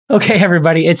Okay,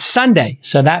 everybody, it's Sunday.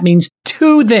 So that means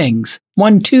two things.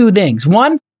 Two things.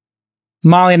 One,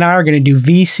 Molly and I are going to do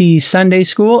VC Sunday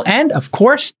School. And of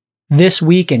course, this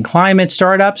week in climate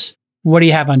startups, what do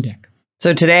you have on deck?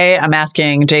 So today I'm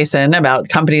asking Jason about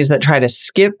companies that try to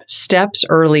skip steps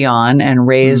early on and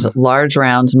raise large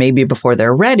rounds maybe before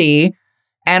they're ready.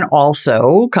 And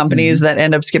also companies that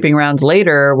end up skipping rounds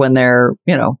later when they're,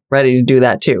 ready to do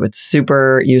that too. It's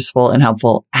super useful and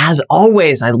helpful. As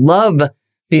always, I love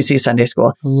VC Sunday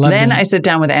School. Then I sit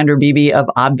down with Andrew Beebe of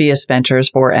Obvious Ventures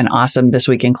for an awesome This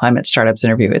Week in Climate Startups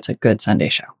interview. It's a good Sunday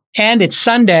show. And it's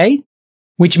Sunday,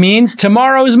 which means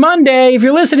tomorrow's Monday if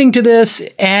you're listening to this,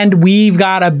 and we've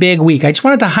got a big week. I just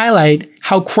wanted to highlight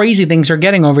how crazy things are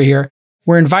getting over here.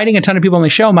 We're inviting a ton of people on the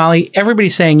show, Molly.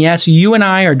 Everybody's saying yes. You and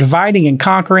I are dividing and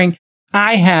conquering.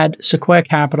 I had Sequoia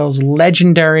Capital's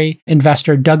legendary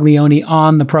investor, Doug Leone,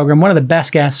 on the program. One of the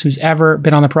best guests who's ever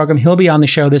been on the program. He'll be on the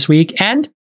show this week. And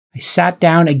I sat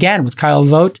down again with Kyle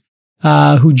Vogt,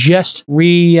 who just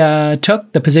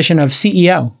took the position of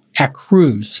CEO at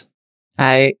Cruise.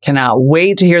 I cannot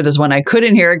wait to hear this one. I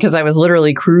couldn't hear it because I was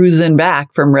literally cruising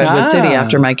back from Redwood City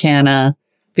after my Canna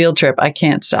field trip. I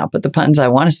can't stop with the puns. I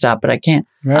want to stop, but I can't.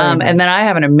 And then I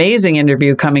have an amazing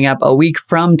interview coming up a week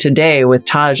from today with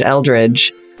Taj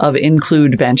Eldridge of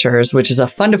Include Ventures, which is a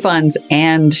fund of funds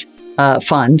and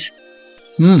fund.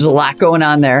 There's a lot going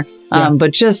on there,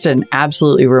 but just an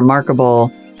absolutely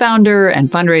remarkable founder and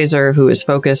fundraiser who is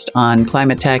focused on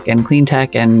climate tech and clean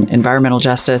tech and environmental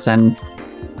justice and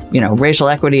racial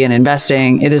equity and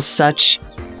investing. It is such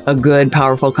a good,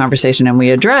 powerful conversation. And we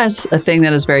address a thing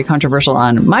that is very controversial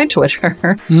on my Twitter,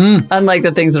 unlike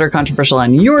the things that are controversial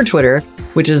on your Twitter,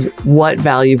 which is what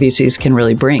value VCs can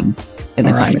really bring in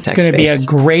the climate tech space. It's going to be a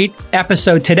great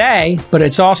episode today, but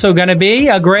it's also going to be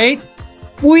a great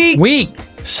week.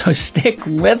 So stick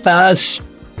with us.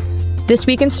 This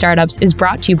Week in Startups is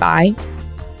brought to you by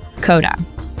Coda.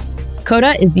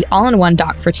 Coda is the all-in-one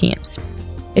doc for teams.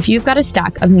 If you've got a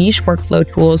stack of niche workflow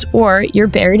tools or you're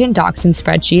buried in docs and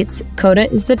spreadsheets,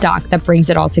 Coda is the doc that brings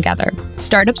it all together.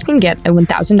 Startups can get a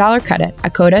 $1,000 credit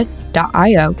at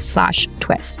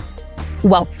coda.io/twist.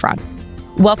 Wealthfront.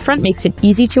 Wealthfront makes it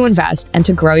easy to invest and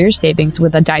to grow your savings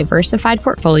with a diversified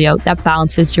portfolio that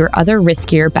balances your other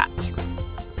riskier bets.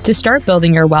 To start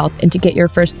building your wealth and to get your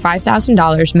first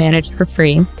 $5,000 managed for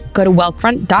free, go to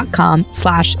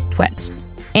wealthfront.com/twist.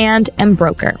 And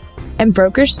Mbroker.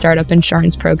 Mbroker's startup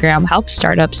insurance program helps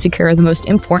startups secure the most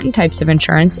important types of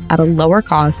insurance at a lower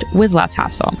cost with less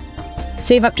hassle.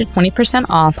 Save up to 20%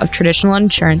 off of traditional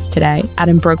insurance today at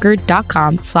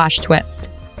mbroker.com/twist.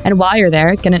 And while you're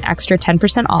there, get an extra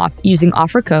 10% off using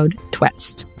offer code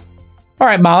TWIST. All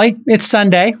right, Molly, it's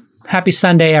Sunday. Happy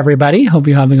Sunday, everybody. Hope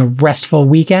you're having a restful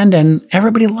weekend. And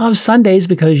everybody loves Sundays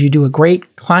because you do a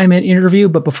great climate interview.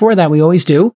 But before that, we always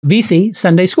do VC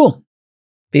Sunday School.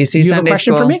 VC Sunday School. You have a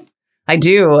question for me? I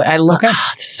do. I love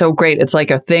it's so great. It's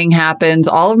like a thing happens.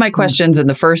 All of my questions in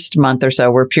the first month or so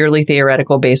were purely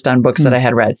theoretical based on books that I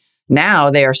had read.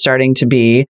 Now they are starting to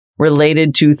be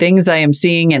related to things I am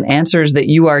seeing and answers that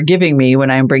you are giving me when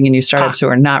I'm bringing you startups who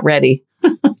are not ready.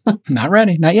 Not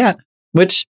ready. Not yet.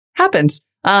 Which happens.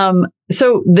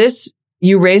 So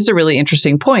you raised a really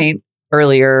interesting point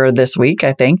earlier this week,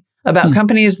 I think, about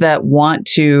companies that want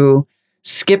to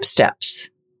skip steps.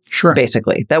 Sure.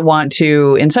 Basically, that want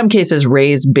to, in some cases,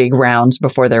 raise big rounds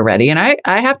before they're ready. And I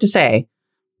have to say,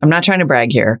 I'm not trying to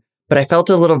brag here, but I felt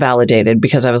a little validated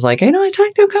because I was like, I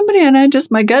talked to a company and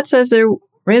my gut says they're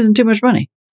raising too much money,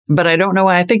 but I don't know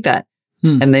why I think that.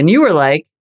 And then you were like,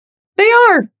 they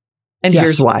are. And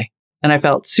here's why. And I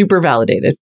felt super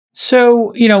validated.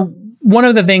 So, one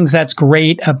of the things that's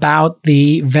great about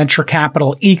the venture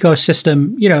capital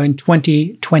ecosystem, in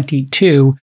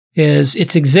 2022 is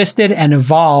it's existed and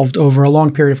evolved over a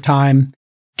long period of time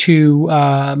to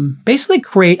basically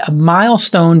create a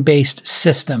milestone-based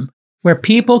system where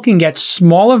people can get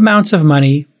small amounts of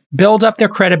money, build up their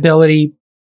credibility,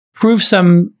 prove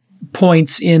some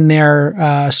points in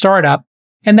their startup,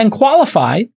 and then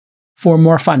qualify for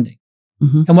more funding.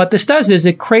 And what this does is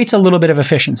it creates a little bit of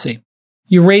efficiency.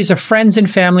 You raise a friends and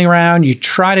family round, you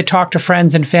try to talk to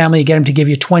friends and family, get them to give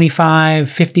you 25,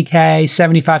 50K,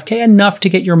 75K, enough to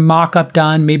get your mock-up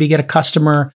done, maybe get a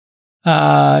customer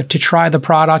to try the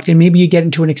product, and maybe you get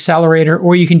into an accelerator,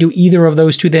 or you can do either of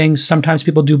those two things. Sometimes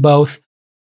people do both.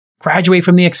 Graduate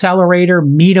from the accelerator,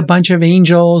 meet a bunch of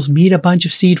angels, meet a bunch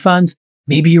of seed funds.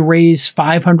 Maybe you raise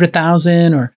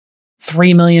 $500,000 or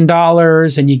 $3 million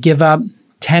and you give up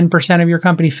 10% of your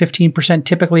company, 15%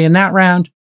 typically in that round.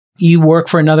 You work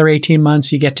for another 18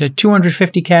 months, you get to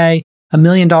 $250K, $1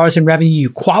 million in revenue, you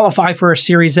qualify for a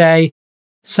Series A.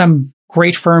 Some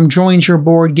great firm joins your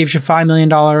board, gives you $5 million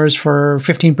for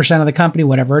 15% of the company,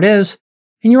 whatever it is,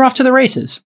 and you're off to the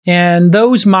races. And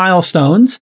those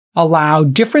milestones allow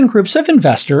different groups of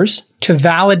investors to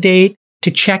validate,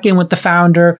 to check in with the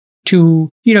founder, to,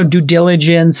 do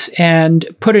diligence and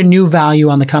put a new value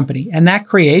on the company. And that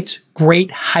creates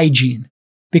great hygiene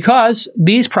because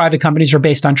these private companies are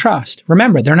based on trust.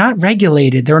 Remember, they're not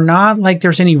regulated. They're not like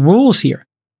there's any rules here.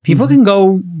 People can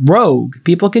go rogue.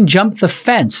 People can jump the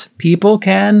fence. People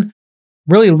can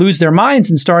really lose their minds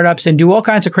in startups and do all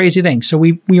kinds of crazy things. So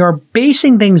we are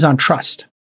basing things on trust.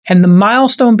 And the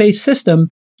milestone-based system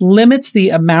limits the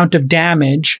amount of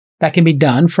damage that can be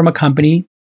done from a company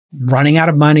running out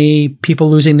of money, people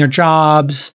losing their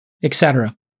jobs,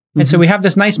 etc. And so we have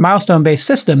this nice milestone-based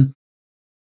system.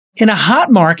 In a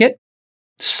hot market,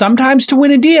 sometimes to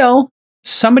win a deal,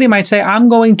 somebody might say, I'm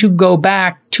going to go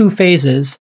back 2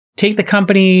 phases, take the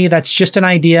company that's just an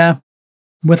idea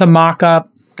with a mock-up.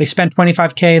 They spent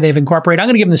 $25K, they've incorporated. I'm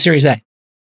going to give them the Series A.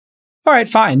 All right,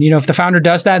 fine. If the founder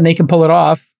does that and they can pull it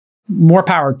off, more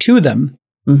power to them.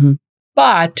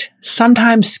 But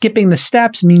sometimes skipping the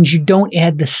steps means you don't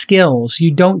add the skills. You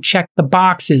don't check the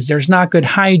boxes. There's not good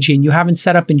hygiene. You haven't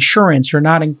set up insurance. You're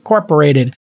not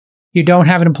incorporated. You don't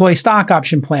have an employee stock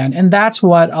option plan. And that's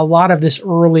what a lot of this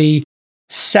early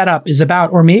setup is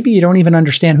about. Or maybe you don't even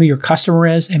understand who your customer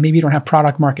is, and maybe you don't have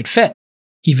product market fit.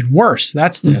 Even worse.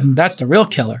 That's the real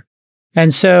killer.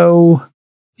 And so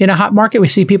in a hot market, we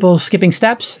see people skipping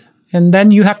steps. And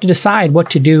then you have to decide what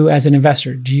to do as an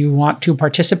investor. Do you want to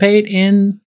participate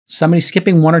in somebody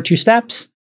skipping 1 or 2 steps,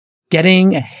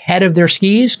 getting ahead of their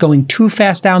skis, going too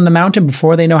fast down the mountain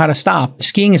before they know how to stop?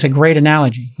 Skiing is a great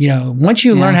analogy. Once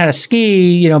you learn how to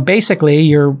ski, basically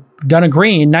you're done a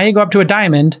green. Now you go up to a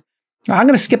diamond. I'm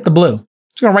going to skip the blue.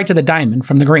 It's going right to the diamond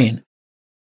from the green.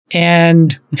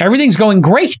 And everything's going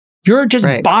great. You're just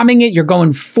bombing it. You're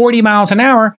going 40 miles an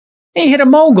hour. And you hit a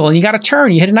mogul and you got a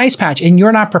turn, you hit an ice patch and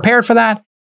you're not prepared for that.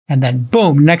 And then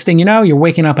boom, next thing you know, you're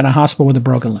waking up in a hospital with a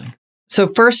broken leg. So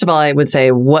first of all, I would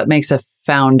say, what makes a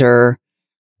founder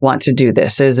want to do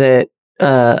this? Is it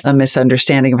a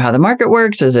misunderstanding of how the market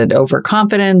works? Is it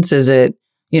overconfidence? Is it,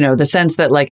 the sense that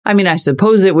I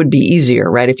suppose it would be easier,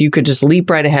 right? If you could just leap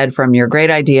right ahead from your great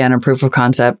idea and a proof of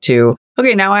concept to,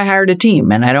 okay, now I hired a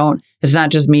team and it's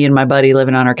not just me and my buddy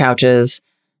living on our couches.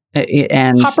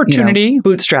 And opportunity,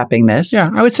 bootstrapping this. Yeah,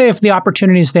 I would say if the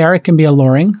opportunity is there, it can be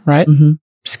alluring, right?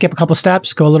 Skip a couple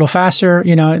steps, go a little faster.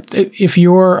 If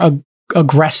you're a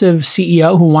aggressive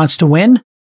CEO who wants to win,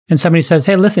 and somebody says,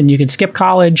 "Hey, listen, you can skip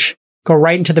college, go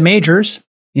right into the majors."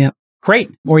 Yeah,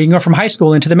 great. Or you can go from high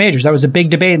school into the majors. That was a big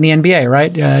debate in the NBA,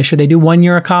 right? Should they do 1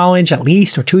 year of college at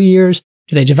least, or 2 years?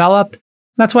 Do they develop?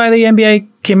 That's why the NBA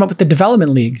came up with the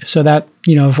development league, so that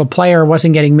if a player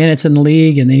wasn't getting minutes in the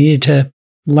league and they needed to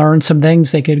learn some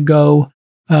things, they could go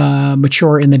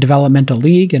mature in the developmental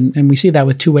league. And we see that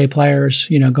with two-way players,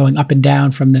 going up and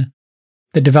down from the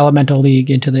developmental league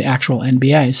into the actual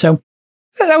NBA. So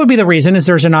that would be the reason, is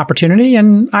there's an opportunity.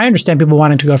 And I understand people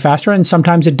wanting to go faster. And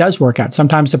sometimes it does work out.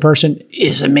 Sometimes the person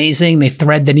is amazing. They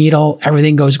thread the needle.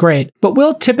 Everything goes great. But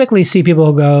we'll typically see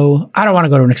people go, I don't want to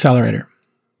go to an accelerator.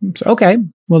 So, okay.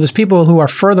 Well, there's people who are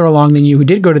further along than you who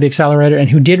did go to the accelerator and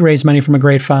who did raise money from a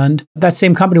great fund. That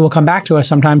same company will come back to us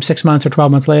sometimes 6 months or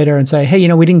 12 months later and say, hey,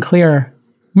 we didn't clear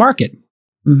market.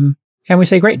 And we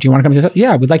say, great. Do you want to come to the,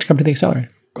 yeah, we'd like to come to the accelerator.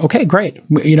 Okay, great.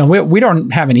 We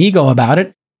don't have an ego about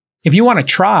it. If you want to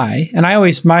try, and I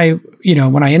always, when I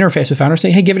interface with founders,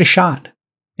 say, hey, give it a shot.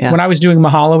 Yeah. When I was doing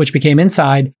Mahalo, which became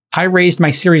Inside, I raised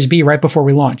my Series B right before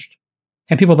we launched.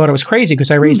 And people thought it was crazy because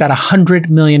I raised at $100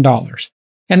 million.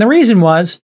 And the reason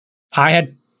was I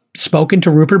had spoken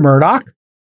to Rupert Murdoch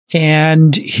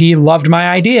and he loved my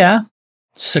idea.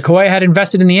 Sequoia had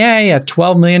invested in the A at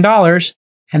 $12 million.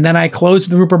 And then I closed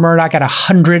with Rupert Murdoch at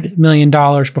 $100 million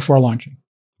before launching.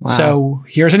 Wow. So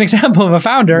here's an example of a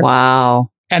founder. Wow.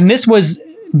 And this was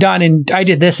done I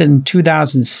did this in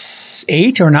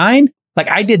 2008 or 9. Like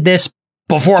I did this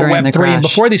before Web3 and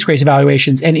before these crazy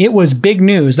valuations. And it was big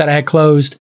news that I had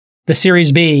closed the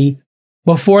Series B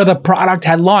before the product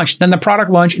had launched. Then the product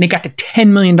launched and it got to $10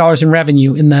 million in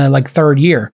revenue in the third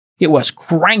year. It was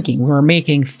cranking. We were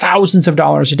making thousands of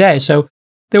dollars a day. So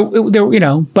there,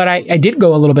 but I did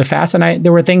go a little bit fast, and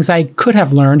there were things I could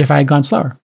have learned if I had gone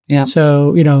slower. Yeah.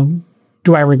 So,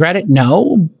 do I regret it?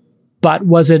 No. But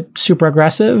was it super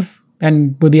aggressive?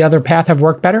 And would the other path have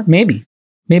worked better? Maybe.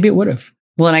 Maybe it would have.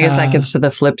 Well, and I guess that gets to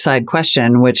the flip side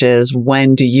question, which is,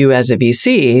 when do you as a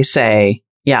VC say,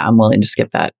 yeah, I'm willing to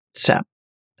skip that step?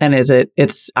 And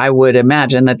I would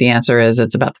imagine that the answer is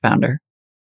it's about the founder.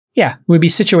 Yeah, it would be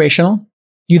situational.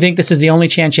 You think this is the only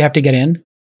chance you have to get in.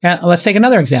 Let's take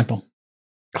another example.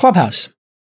 Clubhouse.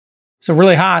 It's a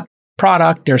really hot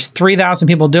product. There's 3,000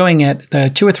 people doing it. The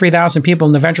 2,000 or 3,000 people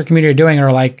in the venture community doing it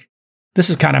are like, this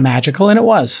is kind of magical. And it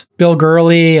was. Bill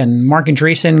Gurley and Mark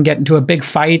Andreessen get into a big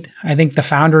fight. I think the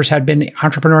founders had been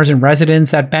entrepreneurs in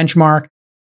residence at Benchmark.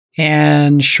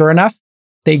 And sure enough,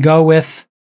 they go with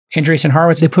Andreessen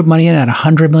Horowitz. They put money in at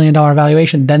 $100 million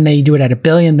valuation. Then they do it at $1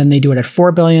 billion. Then they do it at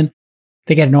 $4 billion.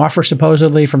 They get an offer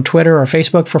supposedly from Twitter or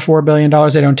Facebook for $4 billion.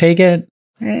 They don't take it.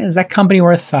 Is that company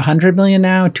worth $100 million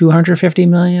now? $250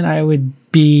 million? I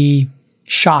would be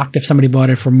shocked if somebody bought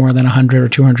it for more than $100 or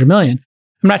 $200 million.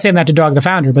 I'm not saying that to dog the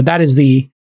founder, but that is the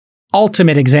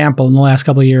ultimate example in the last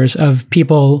couple of years of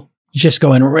people just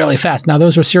going really fast. Now,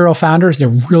 those were serial founders. They're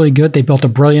really good. They built a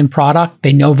brilliant product.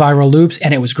 They know viral loops,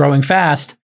 and it was growing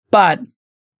fast. But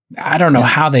I don't know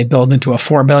how they build into a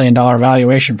 $4 billion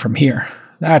valuation from here.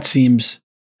 That seems,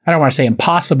 I don't want to say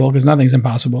impossible because nothing's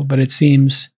impossible, but it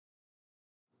seems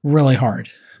really hard.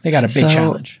 They got a big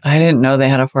challenge. I didn't know they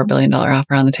had a $4 billion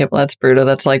offer on the table. That's brutal.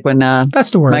 That's like when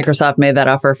that's the word. Microsoft made that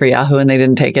offer for Yahoo and they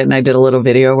didn't take it. And I did a little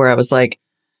video where I was like,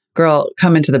 girl,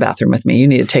 come into the bathroom with me. You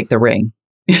need to take the ring.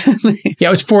 Yeah, it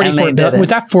was 44 billion. Was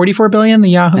that 44 billion, the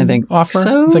Yahoo offer?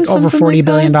 So, it's like over $40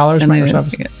 billion.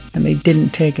 Microsoft. And they didn't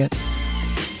take it.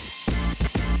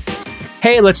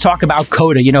 Hey, let's talk about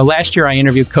Coda. You know, last year I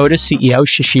interviewed Coda CEO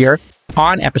Shishir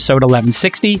on episode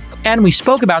 1160, and we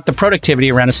spoke about the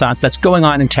productivity renaissance that's going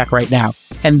on in tech right now.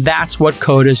 And that's what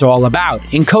Coda is all about.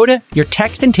 In Coda, your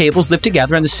text and tables live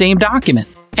together in the same document.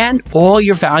 And all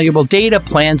your valuable data,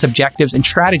 plans, objectives, and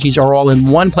strategies are all in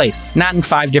one place, not in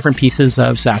 5 different pieces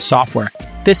of SaaS software.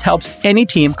 This helps any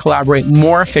team collaborate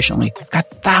more efficiently. I've got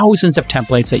thousands of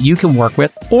templates that you can work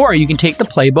with, or you can take the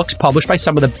playbooks published by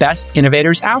some of the best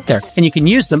innovators out there, and you can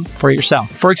use them for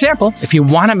yourself. For example, if you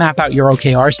want to map out your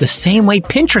OKRs the same way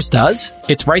Pinterest does,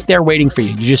 it's right there waiting for you.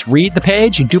 You just read the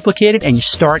page, you duplicate it, and you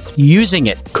start using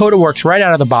it. Coda works right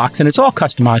out of the box, and it's all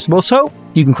customizable, so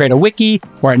you can create a wiki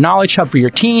or a knowledge hub for your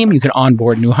team. You can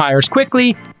onboard new hires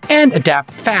quickly and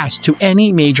adapt fast to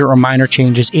any major or minor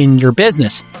changes in your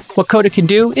business. What Coda can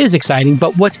do is exciting,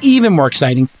 but what's even more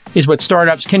exciting is what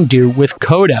startups can do with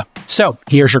Coda. So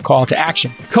here's your call to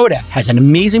action. Coda has an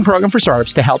amazing program for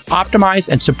startups to help optimize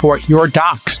and support your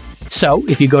docs. So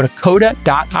if you go to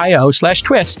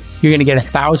coda.io/twist, you're going to get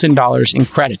 $1,000 in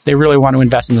credits. They really want to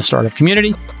invest in the startup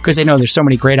community because they know there's so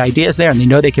many great ideas there and they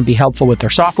know they can be helpful with their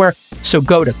software. So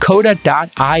go to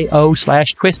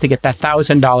coda.io/twist to get that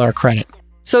 $1,000 credit.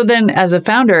 So then as a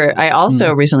founder, I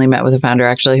also recently met with a founder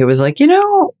actually who was like, you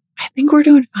know, I think we're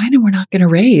doing fine and we're not going to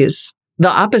raise. The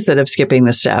opposite of skipping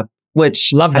the step,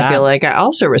 which I feel like I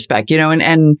also respect, you know,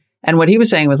 and what he was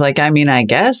saying was like, I mean, I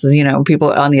guess, you know,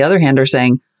 people on the other hand are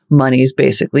saying money's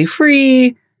basically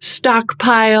free,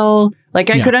 stockpile. Like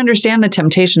I could understand the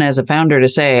temptation as a founder to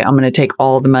say, I'm going to take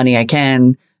all the money I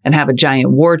can and have a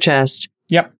giant war chest.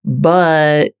 Yep.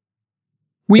 But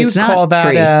we would call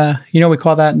that, you know, we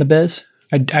call that in the biz.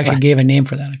 I actually gave a name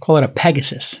for that. I call it a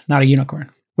Pegasus, not a unicorn,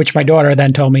 which my daughter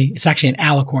then told me it's actually an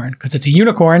Alicorn because it's a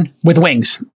unicorn with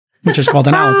wings, which is called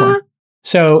an Alicorn.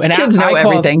 So kids know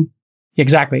everything.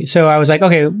 Exactly. So I was like,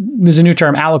 okay, there's a new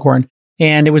term, Alicorn.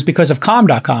 And it was because of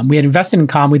Calm.com. We had invested in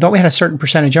Calm. We thought we had a certain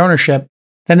percentage ownership.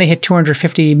 Then they hit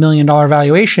 $250 million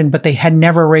valuation, but they had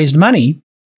never raised money.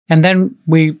 And then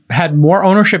we had more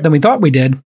ownership than we thought we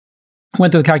did.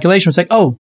 Went through the calculation. It was like,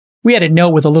 oh, we had a note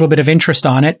with a little bit of interest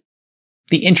on it.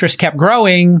 The interest kept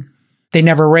growing. They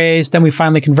never raised. Then we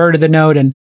finally converted the note.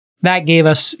 And that gave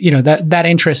us, you know, that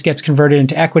interest gets converted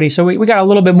into equity. So we got a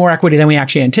little bit more equity than we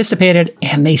actually anticipated.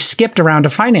 And they skipped around to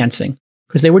financing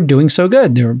because they were doing so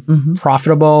good. They were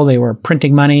profitable. They were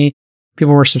printing money.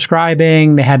 People were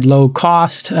subscribing. They had low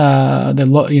cost,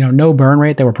 no burn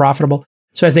rate. They were profitable.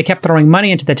 So as they kept throwing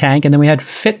money into the tank, and then we had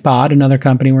Fitbod, another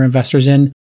company we're investors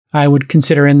in, I would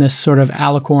consider in this sort of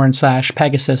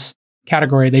Alicorn/Pegasus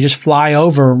category. They just fly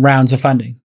over rounds of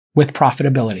funding with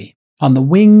profitability, on the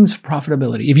wings of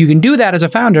profitability. If you can do that as a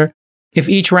founder, if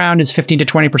each round is 15 to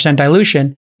 20%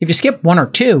 dilution, if you skip 1 or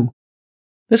 2,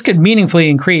 this could meaningfully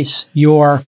increase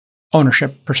your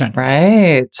ownership percentage.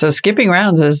 Right. So skipping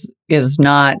rounds is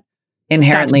not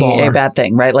inherently a bad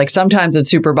thing, right? Like sometimes it's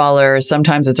super baller,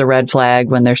 sometimes it's a red flag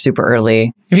when they're super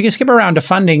early. If you can skip a round of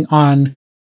funding on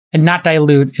and not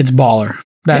dilute, it's baller.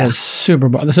 That is super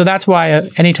baller. So that's why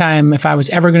anytime if I was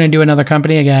ever going to do another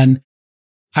company again,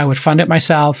 I would fund it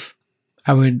myself.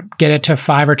 I would get it to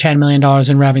 $5 or $10 million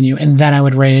in revenue, and then I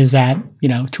would raise that,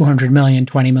 $200 million,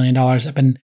 $20 million up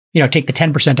and, take the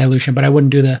 10% dilution, but I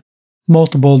wouldn't do the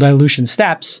multiple dilution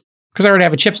steps. because I already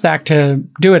have a chip stack to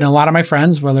do it. And a lot of my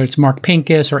friends, whether it's Mark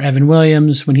Pincus or Evan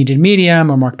Williams when he did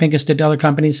Medium, or Mark Pincus did other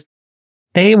companies,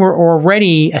 they were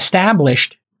already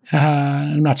established.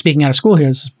 I'm not speaking out of school here.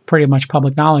 This is pretty much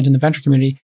public knowledge in the venture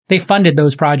community. They funded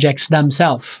those projects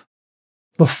themselves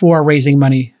before raising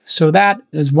money. So that,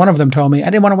 as one of them told me, I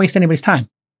didn't want to waste anybody's time.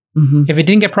 Mm-hmm. If it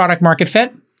didn't get product market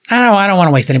fit, I don't want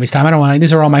to waste anybody's time.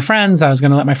 These are all my friends. I was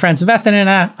going to let my friends invest in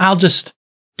it. I'll just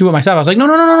do it myself. I was like,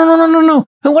 no.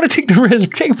 I want to take the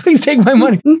risk. Please take my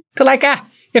money. They're like,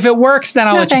 if it works, then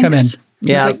I'll let you come in.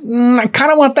 Yeah. Like, I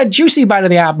kind of want that juicy bite of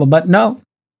the apple, but no,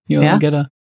 you'll get a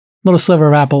little sliver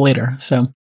of apple later.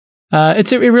 So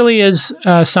it really is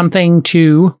something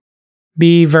to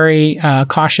be very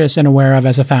cautious and aware of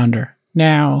as a founder.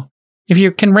 Now, if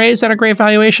you can raise at a great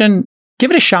valuation,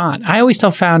 give it a shot. I always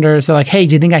tell founders, they're like, hey,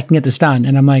 do you think I can get this done?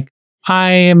 And I'm like,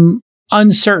 I am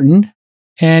uncertain.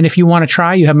 And if you want to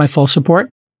try, you have my full support.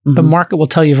 Mm-hmm. The market will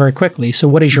tell you very quickly. So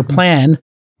what is your plan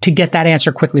to get that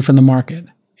answer quickly from the market?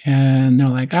 And they're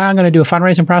like, I'm going to do a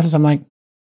fundraising process. I'm like,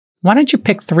 why don't you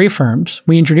pick 3 firms?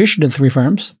 We introduce you to 3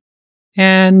 firms.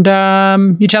 And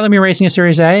you tell them you're raising a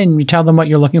Series A, and you tell them what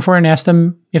you're looking for and ask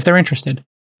them if they're interested.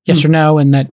 Yes or no,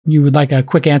 and that you would like a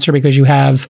quick answer because you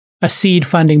have a seed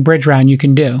funding bridge round you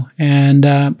can do. And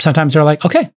sometimes they're like,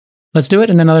 okay, let's do it.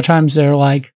 And then other times they're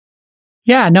like,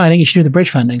 yeah, no, I think you should do the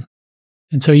bridge funding.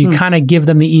 And so you kind of give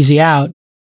them the easy out,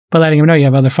 but letting them know you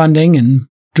have other funding and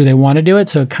do they want to do it?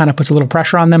 So it kind of puts a little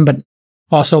pressure on them, but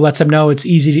also lets them know it's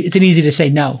easy to say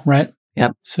no, right?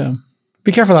 Yep. So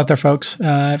be careful out there, folks.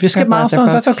 If you skip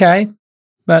milestones, that's okay.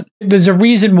 But there's a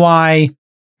reason why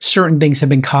certain things have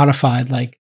been codified,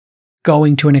 like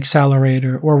going to an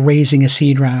accelerator or raising a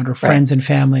seed round or friends and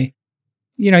family.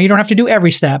 You don't have to do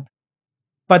every step,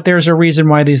 but there's a reason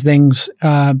why these things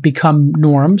become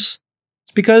norms.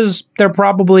 It's because they're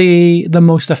probably the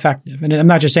most effective. And I'm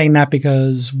not just saying that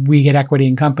because we get equity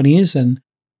in companies and,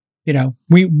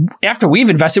 after we've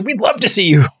invested, we'd love to see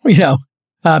you,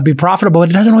 be profitable, but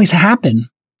it doesn't always happen.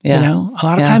 Yeah. A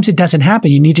lot of times it doesn't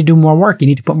happen. You need to do more work. You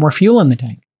need to put more fuel in the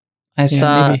tank. I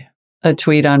saw a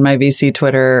tweet on my VC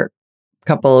Twitter a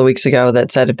couple of weeks ago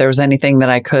that said if there was anything that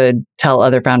I could tell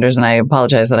other founders, and I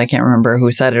apologize that I can't remember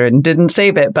who said it and didn't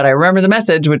save it, but I remember the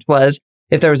message, which was,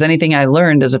 if there was anything I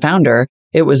learned as a founder,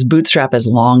 it was bootstrap as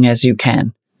long as you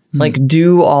can. Like,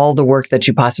 do all the work that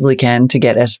you possibly can to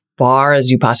get as far as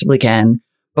you possibly can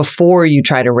before you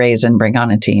try to raise and bring on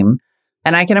a team.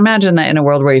 And I can imagine that in a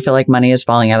world where you feel like money is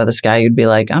falling out of the sky, you'd be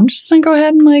like, I'm just going to go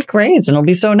ahead and raise, and it'll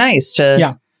be so nice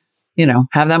to,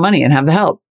 have that money and have the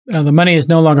help. The money is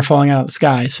no longer falling out of the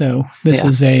sky. So this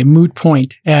is a moot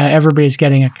point. Everybody's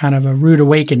getting a kind of a rude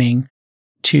awakening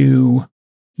to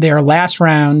their last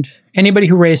round. Anybody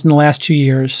who raised in the last 2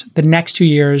 years, the next 2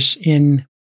 years in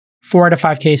 4 out of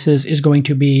 5 cases is going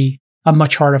to be a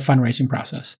much harder fundraising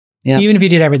process. Yeah. Even if you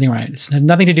did everything right. It has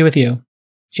nothing to do with you.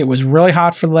 It was really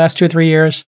hot for the last 2 or 3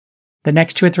 years. The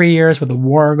next 2 or 3 years with the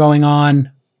war going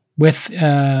on, with,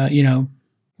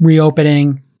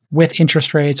 reopening, with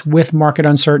interest rates, with market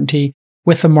uncertainty,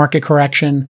 with the market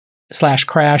correction /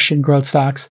 crash in growth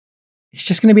stocks, it's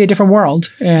just going to be a different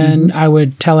world. And I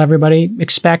would tell everybody,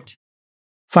 expect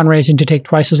fundraising to take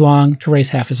twice as long to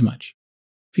raise half as much.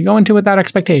 If you go into it with that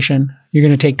expectation, you're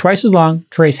going to take twice as long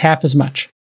to raise half as much.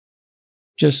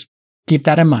 Just keep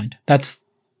that in mind. That's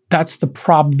the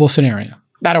probable scenario.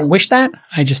 I don't wish that.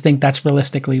 I just think that's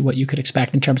realistically what you could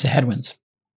expect in terms of headwinds.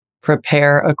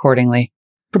 Prepare accordingly.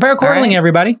 Prepare accordingly,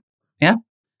 everybody. Yeah.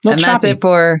 And that's it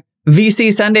for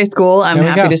VC Sunday School. I'm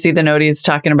happy to see the noties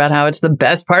talking about how it's the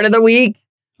best part of the week.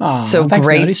 Aww, so thanks,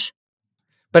 great. Noties.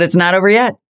 But it's not over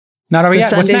yet. Not over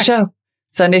yet. What's next?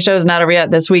 Sunday show is not over yet.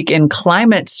 This week in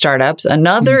climate startups,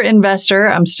 another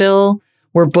investor.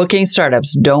 We're booking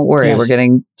startups. Don't worry. Yes. We're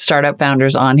getting startup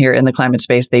founders on here in the climate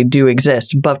space. They do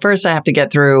exist. But first I have to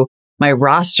get through my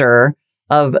roster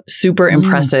of super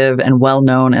impressive and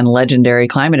well-known and legendary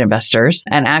climate investors.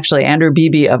 And actually Andrew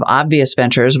Beebe of Obvious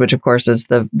Ventures, which of course is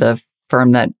the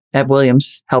firm that Ed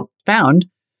Williams helped found,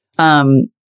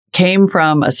 came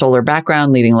from a solar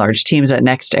background, leading large teams at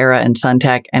NextEra and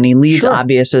SunTech, and he leads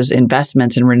Obvious's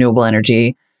investments in renewable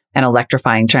energy and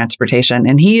electrifying transportation.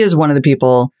 And he is one of the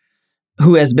people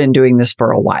who has been doing this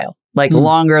for a while,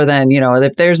 longer than,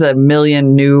 if there's if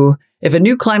a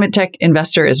new climate tech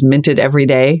investor is minted every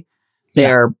day,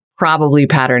 they're probably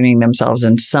patterning themselves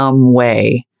in some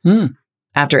way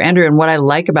after Andrew. And what I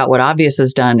like about what Obvious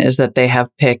has done is that they have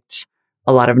picked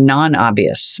a lot of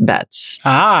non-obvious bets.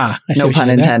 I see. No pun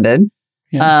intended.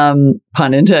 Yeah.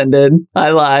 Pun intended. I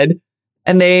lied.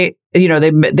 And they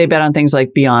bet on things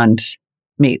like Beyond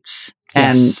Meats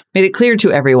and made it clear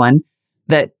to everyone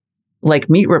that like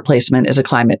meat replacement is a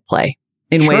climate play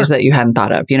in ways that you hadn't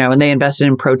thought of, and they invested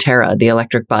in Proterra, the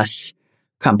electric bus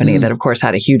company that of course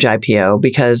had a huge IPO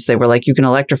because they were like, you can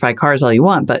electrify cars all you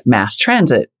want, but mass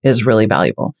transit is really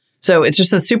valuable. So it's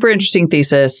just a super interesting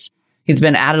thesis. He's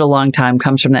been at it a long time,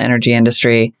 comes from the energy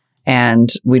industry.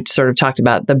 And we sort of talked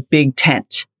about the big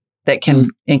tent that can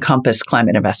encompass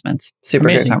climate investments. Super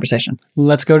Amazing. Great conversation.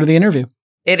 Let's go to the interview.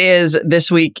 It is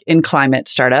This Week in Climate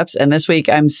Startups. And this week,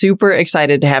 I'm super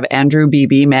excited to have Andrew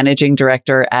Beebe, Managing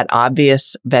Director at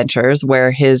Obvious Ventures,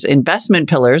 where his investment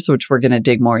pillars, which we're going to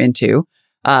dig more into,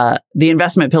 the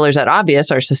investment pillars at Obvious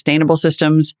are sustainable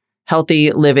systems,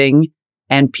 healthy living,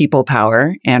 and people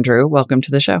power. Andrew, welcome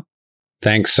to the show.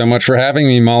 Thanks so much for having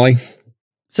me, Molly.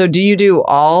 So do you do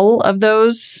all of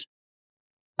those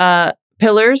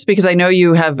pillars? Because I know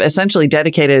you have essentially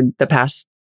dedicated the past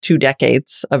 2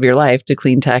 decades of your life to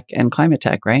clean tech and climate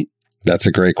tech, right? That's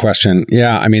a great question.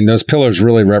 Yeah, I mean, those pillars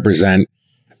really represent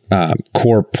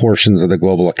core portions of the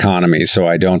global economy. So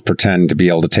I don't pretend to be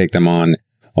able to take them on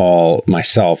all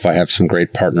myself. I have some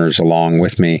great partners along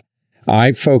with me.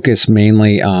 I focus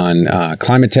mainly on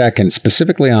climate tech and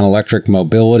specifically on electric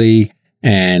mobility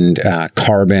and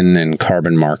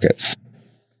carbon markets.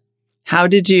 How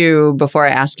did you, before I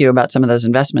ask you about some of those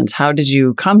investments, how did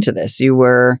you come to this? You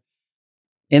were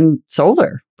in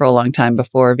solar for a long time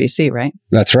before VC, right?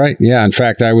 That's right. Yeah. In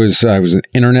fact, I was an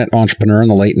internet entrepreneur in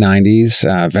the late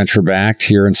 90s, venture-backed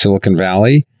here in Silicon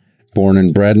Valley, born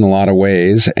and bred in a lot of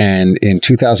ways. And in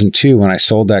 2002, when I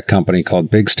sold that company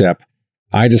called Big Step,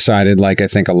 I decided, like I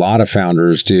think a lot of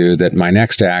founders do, that my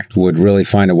next act would really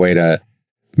find a way to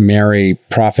marry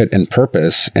profit and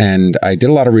purpose. And I did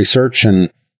a lot of research, and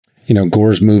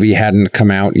Gore's movie hadn't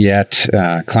come out yet.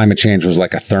 Climate change was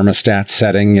like a thermostat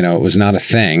setting. It was not a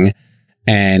thing.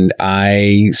 And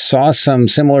I saw some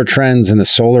similar trends in the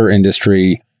solar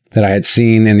industry that I had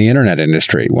seen in the internet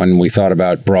industry. When we thought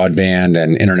about broadband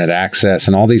and internet access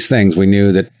and all these things, we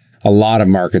knew that a lot of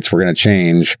markets were going to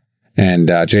change. And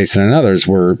Jason and others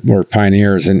were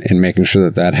pioneers in making sure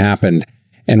that happened.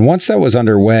 And once that was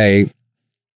underway,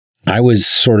 I was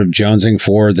sort of jonesing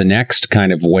for the next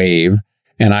kind of wave.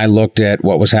 And I looked at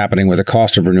what was happening with the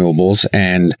cost of renewables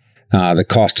and the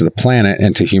cost to the planet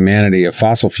and to humanity of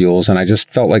fossil fuels. And I just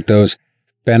felt like those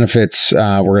benefits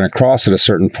were going to cross at a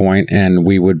certain point, and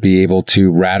we would be able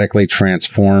to radically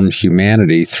transform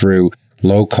humanity through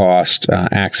low-cost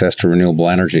access to renewable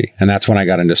energy. And that's when I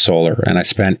got into solar. And I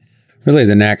spent really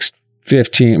the next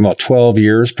 12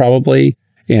 years probably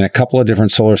in a couple of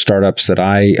different solar startups that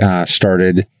I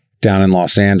started down in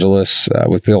Los Angeles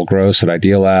with Bill Gross at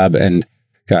Idealab, and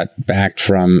got backed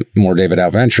from More David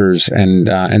Howe Ventures. And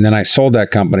then I sold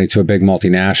that company to a big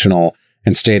multinational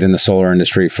and stayed in the solar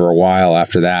industry for a while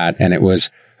after that. And it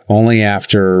was only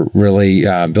after really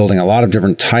building a lot of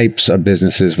different types of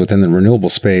businesses within the renewable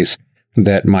space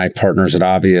that my partners at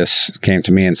Obvious came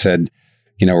to me and said,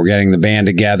 we're getting the band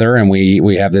together and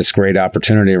we have this great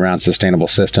opportunity around sustainable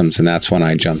systems. And that's when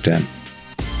I jumped in.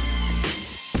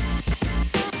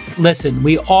 Listen,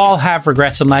 we all have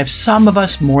regrets in life, some of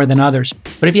us more than others.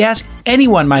 But if you ask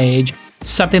anyone my age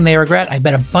something they regret, I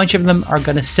bet a bunch of them are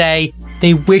going to say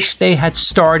they wish they had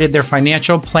started their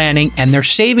financial planning and their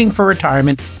saving for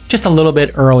retirement just a little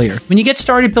bit earlier. When you get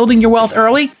started building your wealth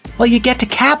early, well, you get to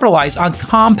capitalize on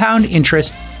compound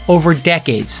interest over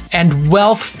decades. And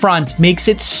Wealthfront makes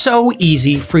it so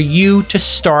easy for you to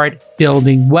start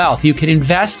building wealth. You can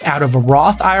invest out of a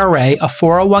Roth IRA, a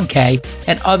 401k,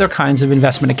 and other kinds of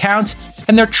investment accounts.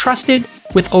 And they're trusted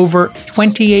with over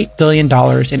 $28 billion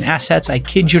in assets. I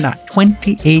kid you not,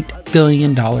 $28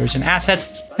 billion in assets.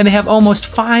 And they have almost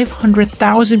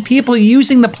 500,000 people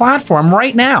using the platform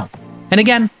right now. And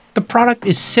again, the product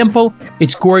is simple,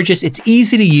 it's gorgeous, it's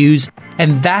easy to use,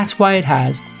 and that's why it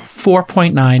has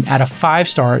 4.9 out of 5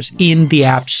 stars in the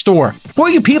App Store. Who are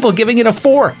you people giving it a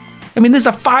 4? I mean, this is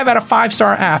a 5 out of 5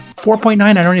 star app. 4.9,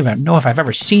 I don't even know if I've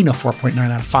ever seen a 4.9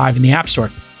 out of 5 in the App Store.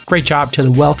 Great job to the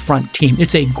Wealthfront team.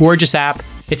 It's a gorgeous app.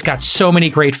 It's got so many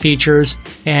great features,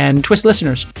 and Twist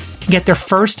listeners can get their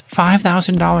first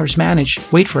 $5,000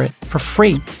 managed, wait for it, for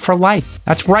free, for life.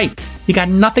 That's right. You got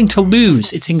nothing to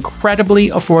lose. It's incredibly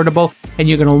affordable, and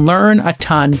you're going to learn a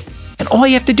ton. And all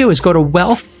you have to do is go to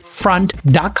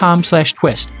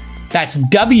wealthfront.com/twist. That's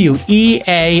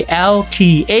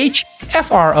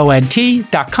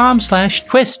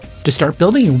wealthfront.com/twist to start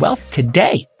building your wealth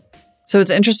today. So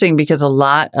it's interesting because a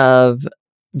lot of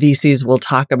VCs will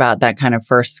talk about that kind of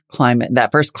first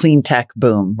clean tech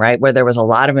boom, right? Where there was a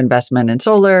lot of investment in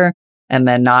solar and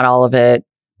then not all of it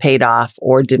paid off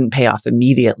or didn't pay off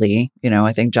immediately.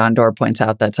 I think John Doerr points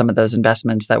out that some of those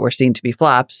investments that were seen to be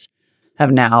flops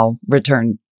have now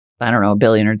returned I don't know, $1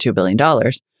 billion or $2 billion.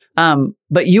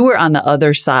 But you were on the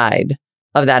other side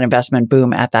of that investment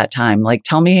boom at that time. Like,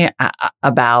 tell me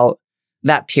about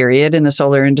that period in the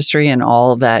solar industry and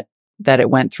all that it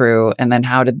went through. And then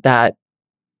how did that,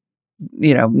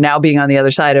 now being on the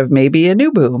other side of maybe a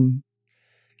new boom?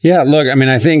 Yeah, look, I mean,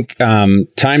 I think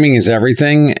timing is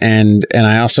everything. And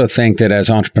I also think that as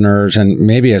entrepreneurs and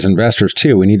maybe as investors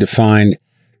too, we need to find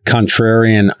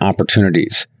contrarian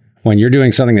opportunities. When you're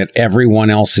doing something that everyone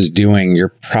else is doing,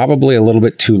 you're probably a little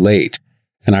bit too late.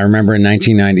 And I remember in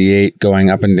 1998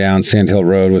 going up and down Sand Hill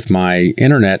Road with my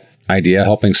internet idea,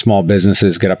 helping small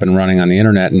businesses get up and running on the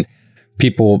internet. And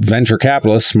people, venture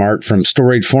capitalists, smart from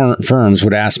storied firms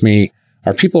would ask me,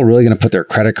 are people really going to put their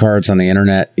credit cards on the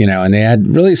internet? And they had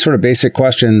really sort of basic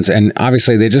questions. And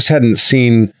obviously they just hadn't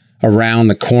seen around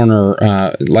the corner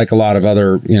like a lot of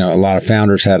other, a lot of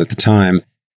founders had at the time.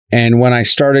 And when I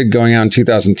started going out in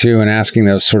 2002 and asking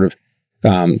those sort of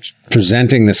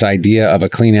presenting this idea of a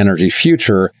clean energy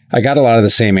future, I got a lot of the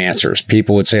same answers.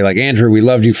 People would say like, Andrew, we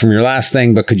loved you from your last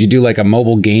thing, but could you do like a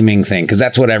mobile gaming thing? Because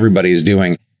that's what everybody is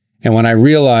doing. And when I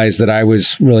realized that I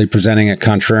was really presenting a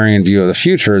contrarian view of the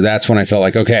future, that's when I felt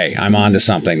like, okay, I'm onto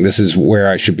something. This is where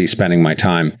I should be spending my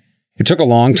time. It took a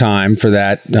long time for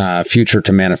that future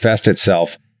to manifest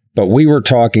itself. But we were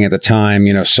talking at the time,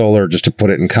 solar, just to put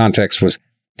it in context, was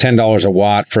 $10 a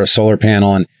watt for a solar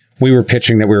panel. And we were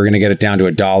pitching that we were going to get it down to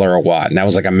 $1 a watt. And that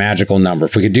was like a magical number.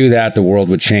 If we could do that, the world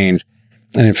would change.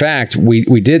 And in fact, we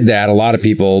did that. A lot of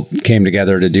people came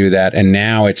together to do that. And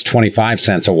now it's 25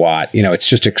 cents a watt. It's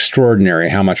just extraordinary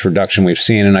how much reduction we've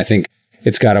seen. And I think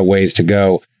it's got a ways to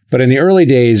go. But in the early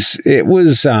days, it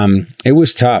was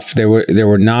tough. There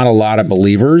were not a lot of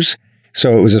believers.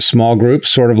 So it was a small group,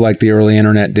 sort of like the early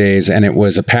internet days. And it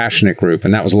was a passionate group.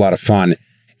 And that was a lot of fun.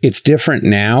 It's different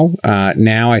now.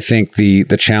 Now I think the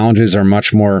challenges are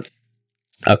much more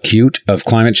acute of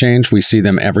climate change. We see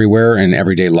them everywhere in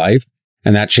everyday life.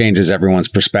 And that changes everyone's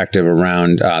perspective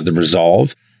around the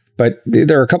resolve. But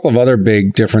there are a couple of other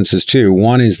big differences too.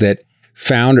 One is that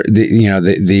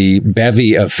the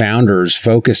bevy of founders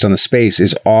focused on the space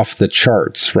is off the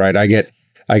charts, right?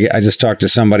 I just talked to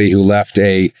somebody who left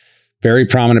a very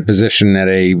prominent position at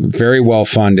a very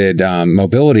well-funded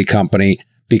mobility company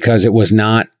because it was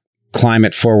not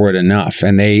climate forward enough.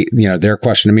 And their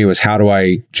question to me was, how do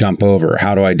I jump over?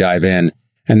 How do I dive in?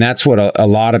 And that's what a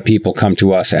lot of people come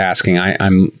to us asking.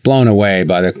 I'm blown away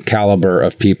by the caliber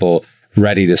of people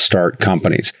ready to start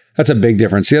companies. That's a big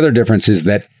difference. The other difference is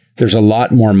that there's a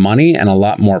lot more money and a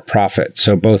lot more profit.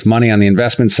 So both money on the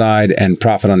investment side and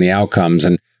profit on the outcomes.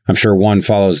 And I'm sure one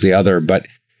follows the other, but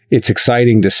it's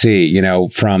exciting to see,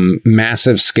 from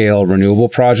massive scale renewable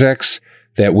projects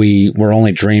that we were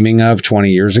only dreaming of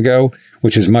 20 years ago,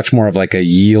 which is much more of like a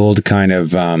yield kind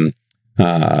of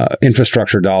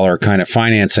infrastructure dollar kind of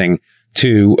financing,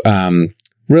 to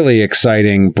really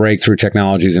exciting breakthrough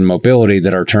technologies in mobility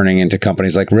that are turning into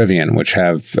companies like Rivian, which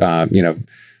have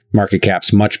market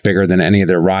caps much bigger than any of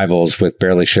their rivals with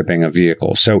barely shipping a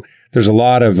vehicle. So there's a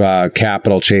lot of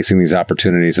capital chasing these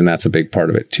opportunities, and that's a big part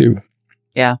of it too.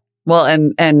 Yeah. Well,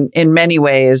 and in many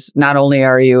ways, not only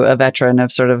are you a veteran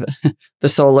of sort of the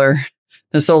solar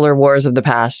wars of the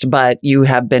past, but you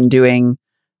have been doing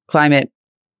climate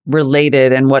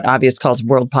related and what Obvious calls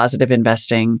world positive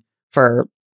investing for,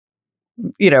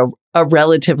 a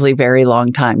relatively very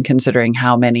long time, considering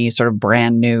how many sort of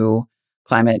brand new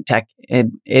climate tech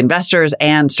investors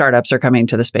and startups are coming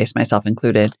to the space, myself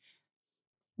included.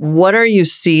 What are you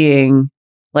seeing?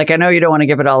 Like, I know you don't want to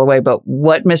give it all away, but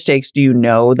what mistakes do you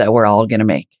know that we're all going to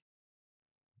make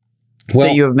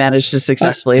that you have managed to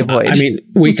successfully avoid? I mean,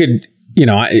 we could,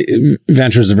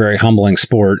 venture is a very humbling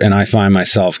sport, and I find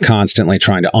myself constantly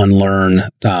trying to unlearn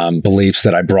beliefs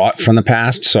that I brought from the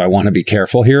past. So I want to be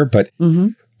careful here, but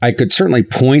I could certainly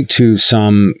point to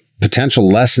some potential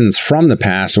lessons from the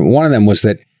past. And one of them was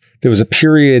that there was a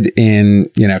period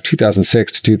in,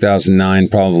 2006 to 2009,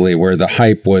 probably, where the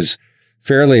hype was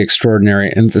fairly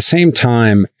extraordinary. And at the same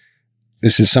time,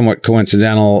 this is somewhat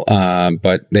coincidental,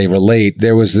 but they relate.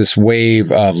 There was this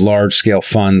wave of large-scale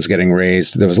funds getting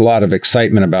raised. There was a lot of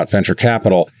excitement about venture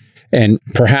capital, and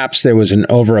perhaps there was an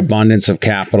overabundance of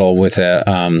capital with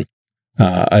a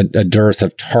dearth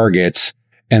of targets.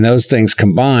 And those things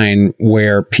combine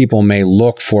where people may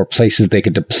look for places they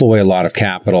could deploy a lot of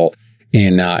capital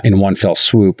in one fell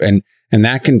swoop, and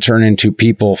that can turn into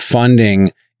people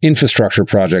funding infrastructure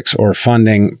projects or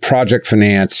funding project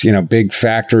finance, big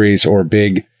factories or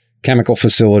big chemical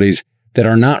facilities that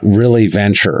are not really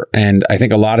venture. And I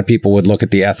think a lot of people would look at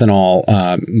the ethanol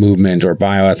movement or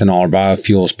bioethanol or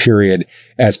biofuels period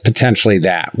as potentially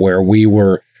that, where we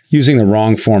were using the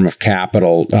wrong form of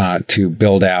capital to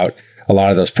build out a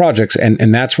lot of those projects.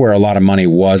 And that's where a lot of money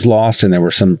was lost. And there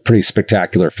were some pretty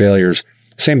spectacular failures.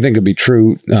 Same thing could be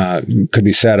true, could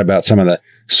be said about some of the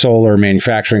solar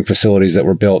manufacturing facilities that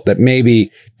were built that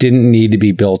maybe didn't need to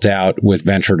be built out with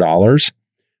venture dollars.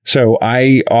 So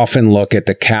I often look at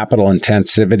the capital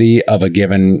intensivity of a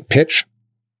given pitch.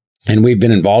 And we've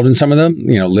been involved in some of them.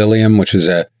 Lilium, which is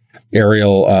a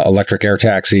aerial electric air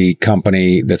taxi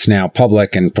company that's now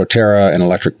public, and Proterra, an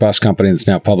electric bus company that's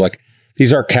now public.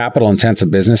 These are capital intensive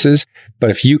businesses.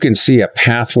 But if you can see a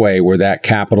pathway where that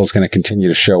capital is going to continue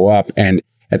to show up, and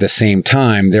at the same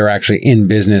time, they're actually in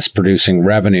business producing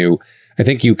revenue, I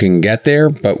think you can get there.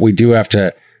 But we do have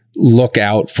to look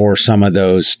out for some of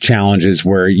those challenges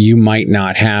where you might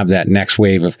not have that next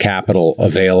wave of capital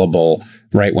available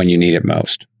right when you need it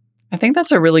most. I think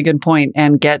that's a really good point,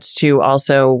 and gets to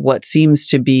also what seems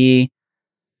to be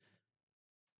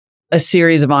a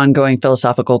series of ongoing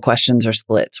philosophical questions or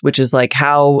splits, which is like,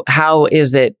 how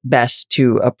is it best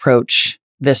to approach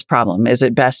this problem? Is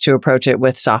it best to approach it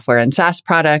with software and SaaS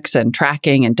products and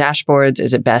tracking and dashboards?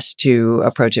 Is it best to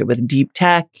approach it with deep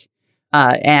tech?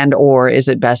 Or is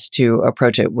it best to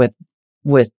approach it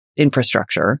with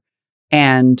infrastructure?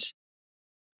 And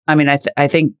I mean, I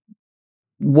think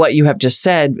what you have just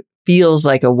said feels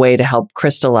like a way to help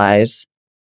crystallize,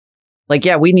 like,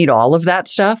 yeah, we need all of that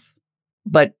stuff,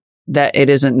 but that it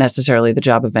isn't necessarily the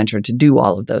job of venture to do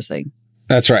all of those things.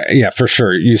 That's right. Yeah, for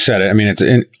sure. You said it. I mean, it's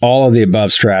in all of the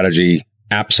above strategy.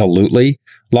 Absolutely.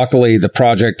 Luckily, the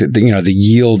project, the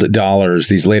yield dollars,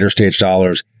 these later stage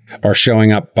dollars, are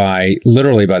showing up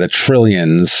literally by the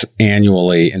trillions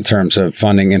annually in terms of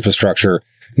funding infrastructure,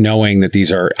 knowing that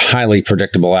these are highly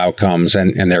predictable outcomes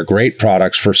and they're great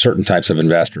products for certain types of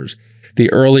investors.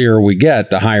 The earlier we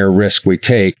get, the higher risk we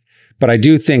take. But I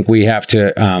do think we have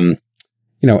to,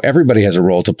 everybody has a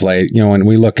role to play. When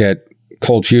we look at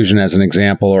cold fusion as an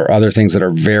example, or other things that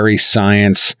are very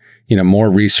science, more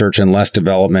research and less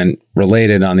development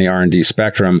related on the R&D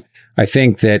spectrum, I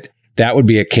think that would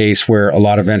be a case where a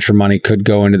lot of venture money could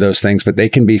go into those things, but they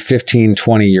can be 15,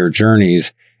 20-year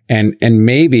journeys. And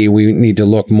maybe we need to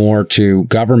look more to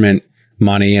government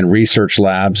money and research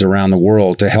labs around the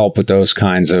world to help with those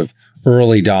kinds of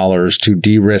early dollars to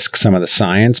de-risk some of the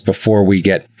science before we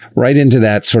get right into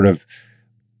that sort of,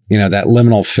 that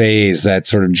liminal phase, that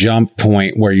sort of jump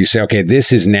point where you say, okay,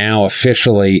 this is now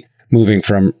officially moving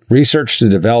from research to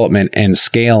development and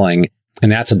scaling.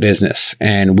 And that's a business,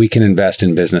 and we can invest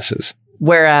in businesses.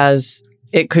 Whereas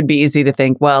it could be easy to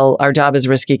think, well, our job is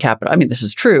risky capital. I mean, this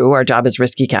is true. Our job is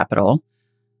risky capital,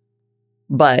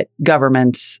 but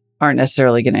governments aren't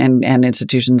necessarily going to, and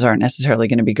institutions aren't necessarily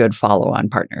going to be good follow-on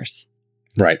partners.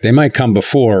 Right. They might come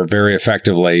before very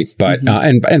effectively, but,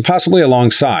 and possibly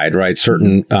alongside, right?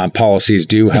 Certain policies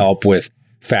do help with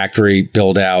factory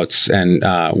build-outs and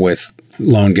with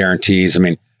loan guarantees. I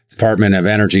mean, Department of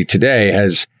Energy today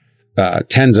has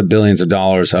tens of billions of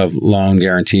dollars of loan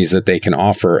guarantees that they can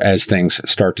offer as things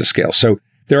start to scale. So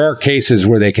there are cases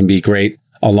where they can be great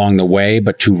along the way,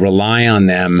 but to rely on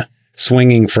them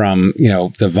swinging from,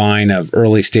 the vine of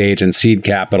early stage and seed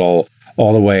capital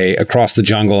all the way across the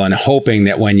jungle and hoping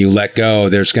that when you let go,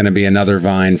 there's going to be another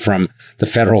vine from the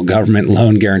federal government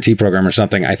loan guarantee program or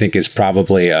something, I think is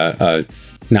probably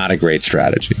not a great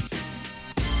strategy.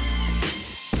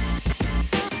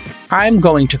 I'm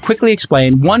going to quickly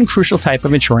explain one crucial type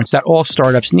of insurance that all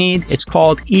startups need. It's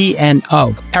called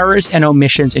E&O, Errors and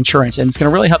Omissions Insurance. And it's going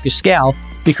to really help you scale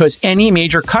because any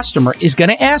major customer is going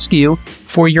to ask you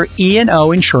for your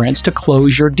E&O insurance to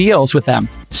close your deals with them.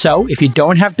 So if you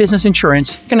don't have business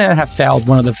insurance, you're going to have failed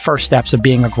one of the first steps of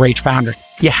being a great founder.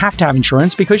 You have to have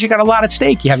insurance because you got a lot at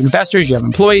stake. You have investors, you have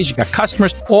employees, you got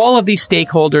customers. All of these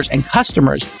stakeholders and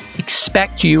customers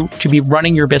expect you to be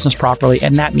running your business properly,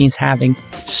 and that means having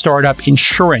startup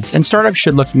insurance. And startups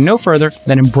should look no further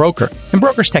than Embroker.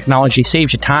 Embroker's technology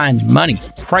saves you time and money.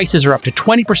 Prices are up to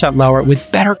 20% lower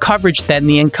with better coverage than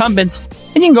the incumbents,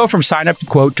 and you can go from sign up to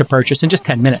quote to purchase in just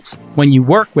 10 minutes. When you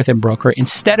work with Embroker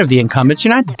instead of the incumbents,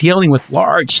 you're not dealing with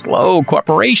large, slow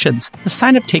corporations. The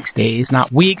sign up takes days,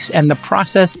 not weeks, and the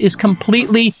process is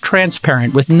completely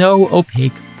transparent with no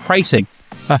opaque pricing.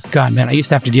 Oh, God, man, I used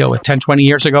to have to deal with 10, 20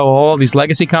 years ago, all these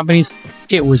legacy companies.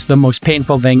 It was the most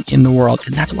painful thing in the world.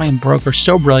 And that's why Embroker's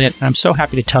so brilliant. And I'm so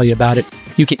happy to tell you about it.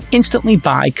 You can instantly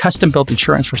buy custom-built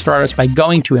insurance for startups by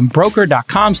going to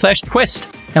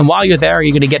embroker.com/twist. And while you're there,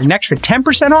 you're going to get an extra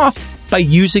 10% off by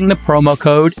using the promo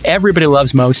code everybody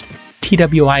loves most,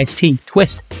 TWIST,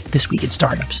 TWIST, this week in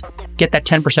startups. Get that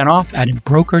 10% off at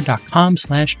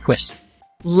embroker.com/twist.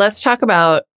 Let's talk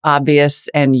about Obvious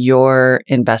and your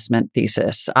investment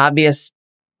thesis. Obvious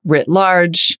writ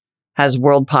large has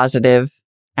world positive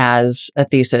as a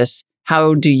thesis.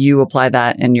 How do you apply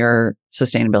that in your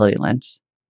sustainability lens?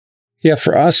 Yeah,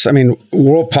 for us, I mean,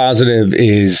 world positive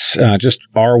is just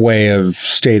our way of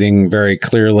stating very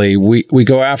clearly, we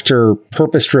go after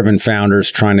purpose-driven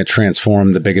founders trying to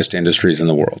transform the biggest industries in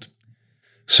the world.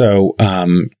 So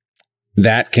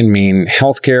that can mean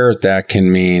healthcare, that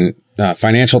can mean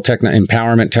financial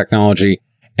empowerment technology,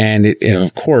 and it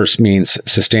of course means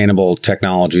sustainable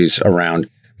technologies around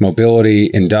mobility,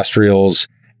 industrials,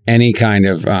 any kind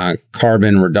of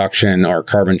carbon reduction or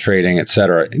carbon trading, et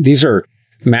cetera. These are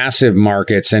massive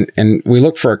markets, and we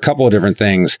look for a couple of different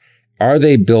things. Are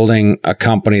they building a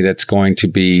company that's going to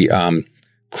be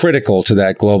critical to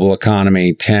that global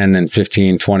economy 10 and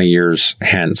 15, 20 years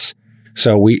hence?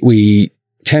 So we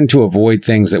tend to avoid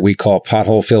things that we call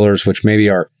pothole fillers, which maybe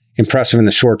are impressive in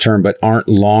the short term, but aren't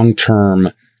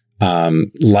long-term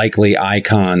likely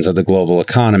icons of the global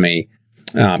economy.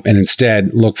 And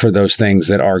instead look for those things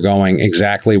that are going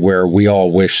exactly where we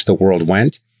all wish the world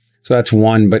went. So that's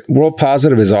one. But world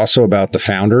positive is also about the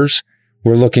founders.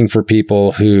 We're looking for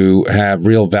people who have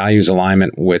real values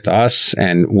alignment with us,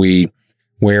 and we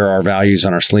wear our values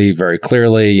on our sleeve very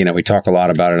clearly. You know, we talk a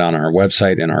lot about it on our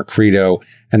website and our credo,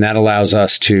 and that allows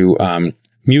us to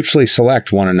mutually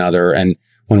select one another. And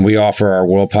when we offer our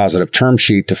world positive term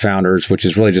sheet to founders, which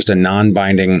is really just a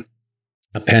non-binding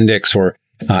appendix or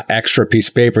extra piece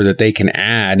of paper that they can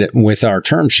add with our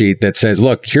term sheet that says,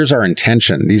 look, here's our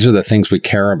intention. These are the things we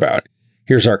care about.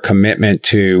 Here's our commitment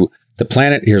to the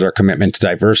planet. Here's our commitment to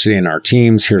diversity in our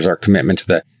teams. Here's our commitment to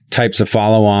the types of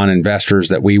follow-on investors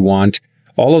that we want.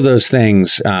 All of those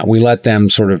things, we let them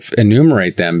sort of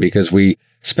enumerate them because we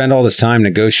spend all this time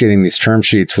negotiating these term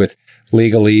sheets with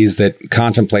legalese that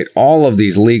contemplate all of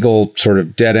these legal sort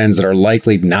of dead ends that are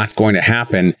likely not going to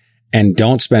happen, and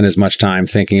don't spend as much time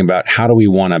thinking about how do we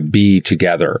want to be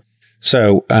together.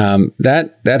 So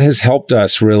that has helped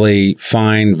us really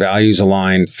find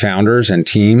values-aligned founders and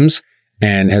teams,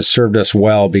 and has served us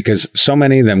well because so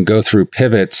many of them go through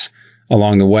pivots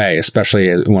along the way,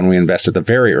 especially when we invest at the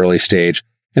very early stage.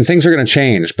 And things are going to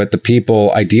change, but the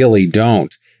people ideally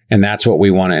don't. And that's what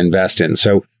we want to invest in.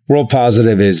 So World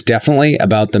Positive is definitely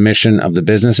about the mission of the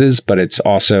businesses, but it's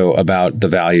also about the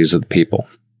values of the people.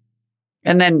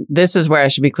 And then this is where I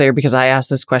should be clear, because I asked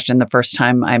this question the first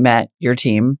time I met your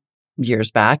team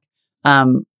years back.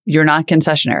 You're not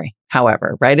concessionary,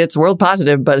 however, right? It's world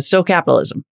positive, but it's still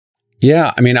capitalism.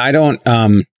 Yeah. I mean,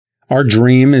 our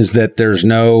dream is that there's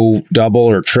no double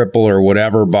or triple or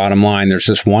whatever bottom line. There's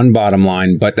just one bottom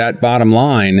line, but that bottom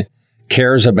line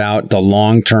cares about the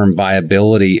long-term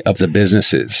viability of the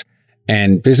businesses.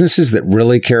 And businesses that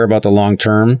really care about the long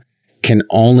term can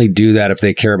only do that if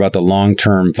they care about the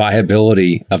long-term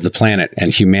viability of the planet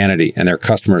and humanity and their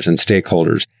customers and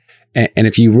stakeholders. And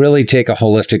if you really take a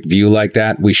holistic view like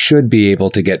that, we should be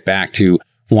able to get back to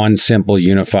one simple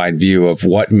unified view of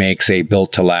what makes a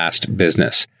built-to-last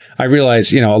business. I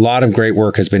realize, a lot of great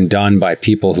work has been done by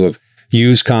people who have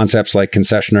used concepts like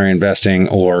concessionary investing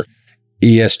or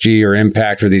ESG or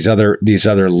impact or these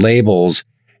other labels.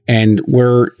 And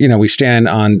we stand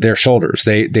on their shoulders.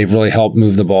 They've really helped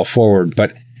move the ball forward.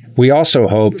 But we also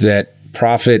hope that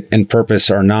profit and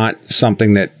purpose are not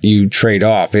something that you trade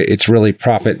off. It's really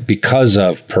profit because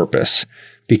of purpose,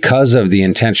 because of the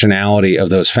intentionality of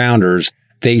those founders.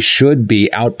 They should be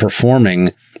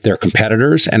outperforming their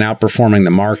competitors and outperforming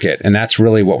the market. And that's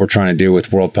really what we're trying to do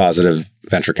with World Positive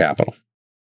Venture Capital.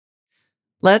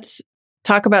 Let's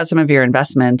talk about some of your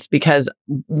investments, because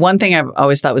one thing I've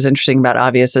always thought was interesting about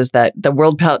Obvious is that the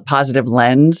world positive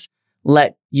lens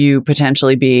let you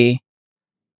potentially be,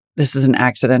 this is an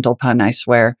accidental pun, I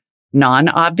swear,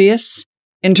 non-obvious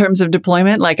in terms of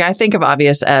deployment. Like, I think of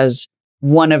Obvious as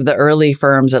one of the early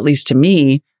firms, at least to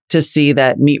me, to see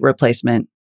that meat replacement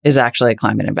is actually a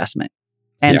climate investment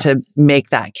and to make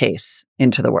that case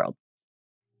into the world.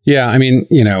 Yeah. I mean,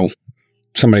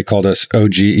 somebody called us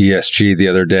OG ESG the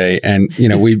other day, and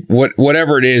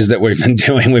whatever it is that we've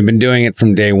been doing it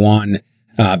from day one.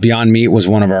 Beyond Meat was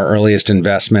one of our earliest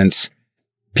investments.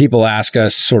 People ask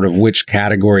us sort of which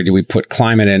category do we put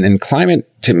climate in, and climate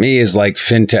to me is like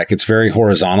fintech. It's very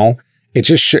horizontal. It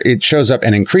just it shows up,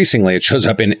 and increasingly it shows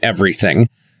up in everything.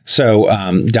 So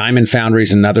Diamond Foundry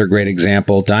is another great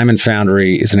example. Diamond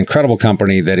Foundry is an incredible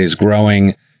company that is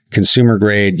growing consumer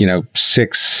grade,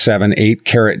 6, 7, 8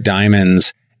 carat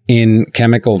diamonds in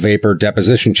chemical vapor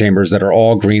deposition chambers that are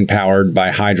all green powered by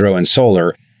hydro and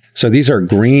solar. So these are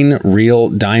green, real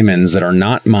diamonds that are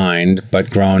not mined,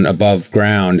 but grown above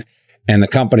ground. And the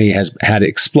company has had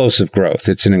explosive growth.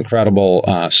 It's an incredible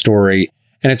story.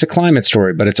 And it's a climate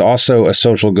story, but it's also a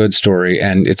social good story.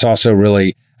 And it's also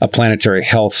really a planetary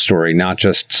health story, not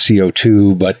just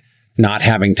CO2, but not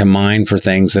having to mine for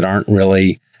things that aren't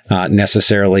really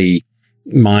necessarily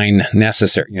mine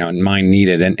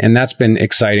needed. And that's been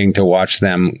exciting to watch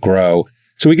them grow.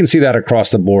 So we can see that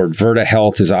across the board. Verta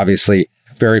Health is obviously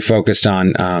very focused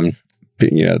on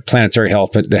planetary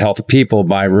health, but the health of people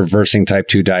by reversing type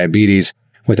 2 diabetes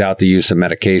without the use of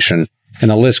medication. And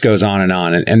the list goes on.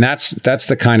 And that's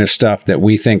the kind of stuff that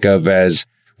we think of as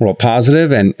world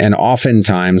positive. And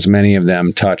oftentimes many of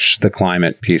them touch the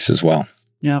climate piece as well.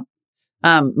 Yeah.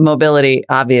 Mobility,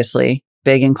 obviously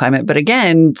big in climate, but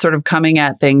again, sort of coming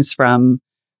at things from,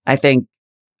 I think,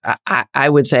 I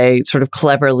would say sort of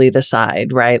cleverly the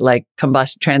side, right? Like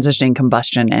transitioning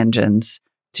combustion engines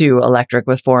to electric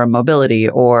with forum mobility,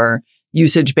 or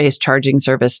usage-based charging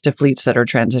service to fleets that are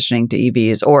transitioning to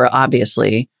EVs, or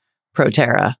obviously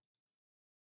Proterra.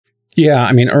 Yeah,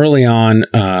 I mean, early on,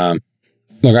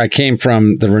 look, I came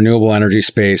from the renewable energy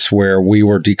space where we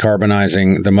were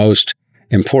decarbonizing the most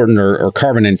important or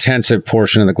carbon intensive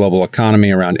portion of the global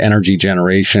economy around energy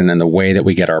generation and the way that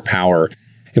we get our power.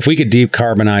 If we could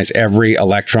decarbonize every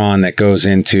electron that goes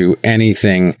into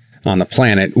anything on the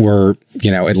planet, we're,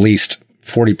 at least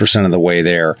 40% of the way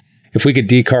there. If we could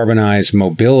decarbonize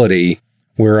mobility,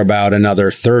 we're about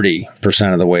another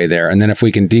 30% of the way there. And then if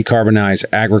we can decarbonize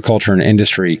agriculture and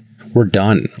industry, we're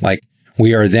done. Like,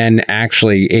 we are then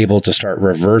actually able to start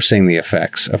reversing the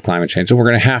effects of climate change. So we're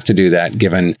going to have to do that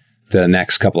given the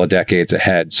next couple of decades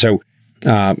ahead. So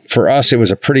for us, it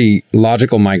was a pretty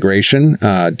logical migration,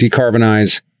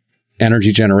 decarbonize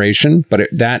energy generation, but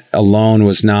that alone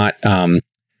was not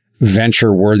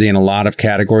venture worthy in a lot of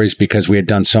categories because we had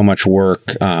done so much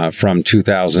work from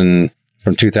 2000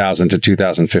 to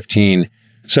 2015.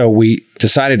 So we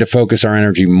decided to focus our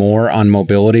energy more on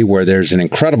mobility, where there's an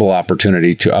incredible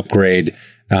opportunity to upgrade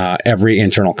every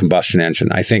internal combustion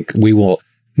engine. I think we will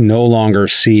no longer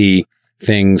see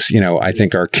things, I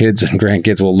think our kids and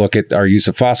grandkids will look at our use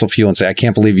of fossil fuel and say, I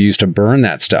can't believe you used to burn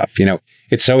that stuff.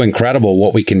 It's so incredible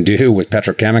what we can do with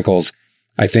petrochemicals.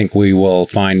 I think we will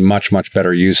find much, much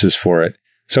better uses for it.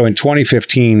 So in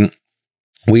 2015,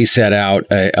 we set out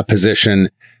a position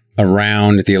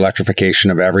around the electrification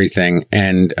of everything.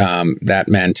 And that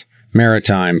meant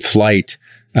maritime, flight,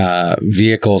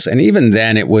 vehicles. And even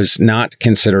then, it was not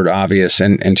considered obvious.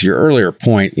 And to your earlier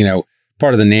point,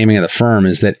 part of the naming of the firm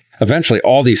is that eventually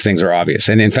all these things are obvious.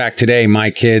 And in fact, today, my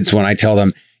kids, when I tell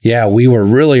them, yeah, we were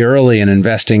really early in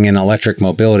investing in electric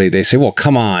mobility, they say, well,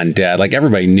 come on, Dad. Like,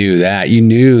 everybody knew that. You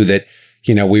knew that,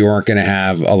 we weren't going to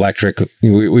have electric,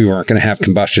 we weren't going to have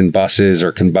combustion buses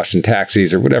or combustion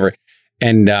taxis or whatever.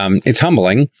 And it's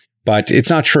humbling, but it's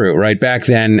not true, right? Back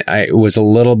then, it was a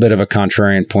little bit of a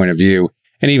contrarian point of view.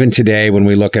 And even today, when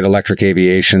we look at electric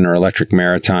aviation or electric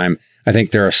maritime, I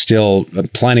think there are still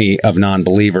plenty of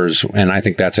non-believers, and I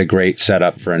think that's a great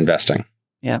setup for investing.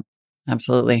 Yeah,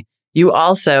 absolutely. You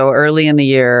also, early in the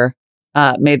year,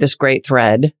 made this great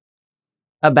thread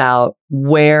about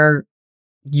where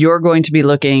you're going to be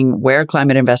looking, where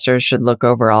climate investors should look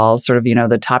overall, sort of,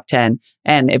 the top 10.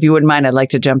 And if you wouldn't mind, I'd like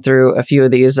to jump through a few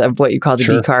of these of what you call the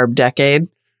decarb decade.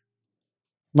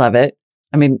 Love it.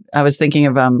 I mean, I was thinking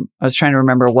of, I was trying to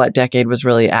remember what decade was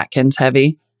really Atkins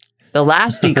heavy. The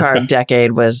last decarb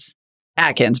decade was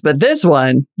Atkins, but this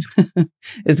one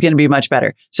is going to be much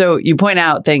better. So you point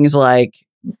out things like,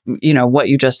 what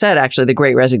you just said, actually, the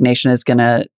Great Resignation is going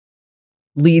to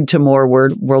lead to more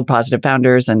world positive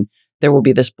founders, and there will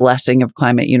be this blessing of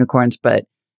climate unicorns. But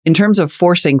in terms of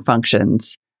forcing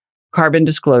functions, carbon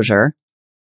disclosure,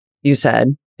 you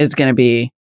said, is going to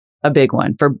be a big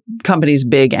one for companies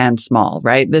big and small,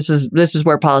 right? This is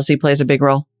where policy plays a big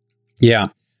role. Yeah.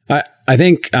 I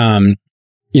think,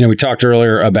 we talked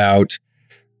earlier about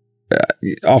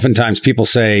oftentimes people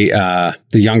say the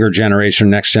younger generation,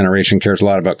 next generation cares a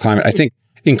lot about climate. I think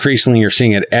increasingly you're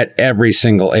seeing it at every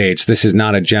single age. This is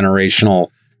not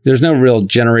there's no real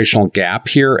generational gap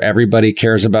here. Everybody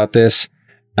cares about this.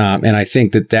 And I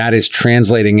think that is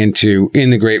translating into,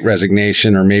 in the Great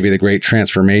Resignation or maybe the Great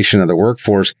Transformation of the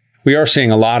workforce, we are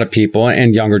seeing a lot of people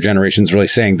and younger generations really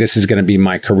saying this is going to be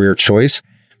my career choice.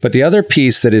 But the other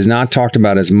piece that is not talked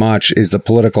about as much is the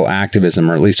political activism,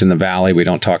 or at least in the Valley, we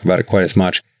don't talk about it quite as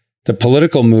much. The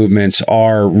political movements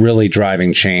are really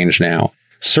driving change now.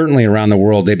 Certainly around the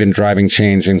world, they've been driving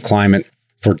change in climate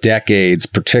for decades,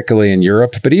 particularly in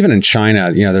Europe, but even in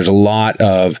China, there's a lot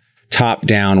of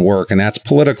top-down work, and that's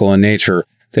political in nature,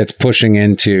 that's pushing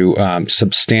into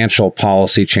substantial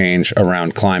policy change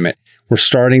around climate. We're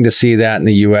starting to see that in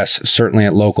the U.S., certainly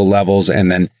at local levels,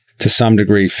 and then to some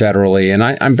degree federally. And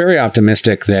I'm very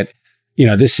optimistic that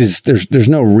there's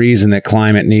no reason that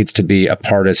climate needs to be a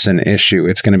partisan issue.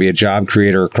 It's going to be a job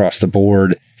creator across the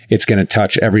board. It's going to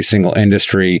touch every single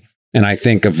industry. And I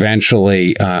think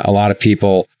eventually a lot of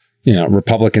people,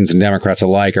 Republicans and Democrats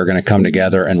alike, are going to come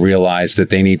together and realize that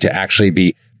they need to actually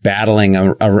be battling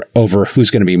over who's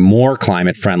going to be more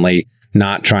climate friendly,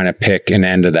 not trying to pick an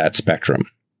end of that spectrum.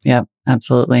 Yep,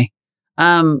 absolutely.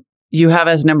 You have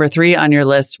as number 3 on your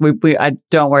list.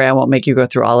 Don't worry, I won't make you go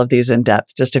through all of these in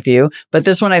depth, just a few. But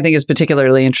this one I think is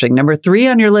particularly interesting. Number 3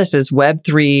 on your list is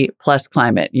Web3 plus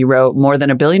climate. You wrote more than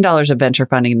 $1 billion of venture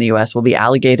funding in the U.S. will be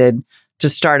allocated to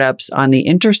startups on the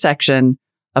intersection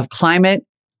of climate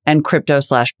and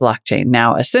crypto/blockchain.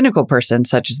 Now, a cynical person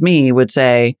such as me would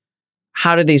say,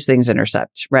 how do these things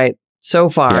intersect, right? So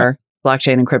far,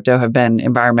 blockchain and crypto have been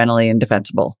environmentally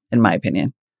indefensible, in my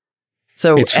opinion.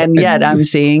 So, and yet I'm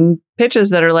seeing pitches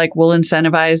that are like, we'll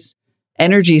incentivize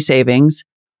energy savings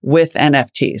with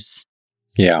NFTs.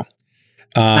 Yeah.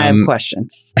 I have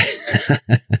questions.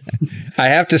 I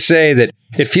have to say that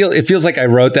it feels like I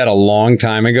wrote that a long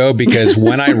time ago, because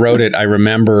when I wrote it, I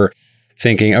remember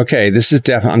thinking, okay, this is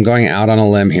definitely, I'm going out on a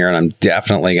limb here and I'm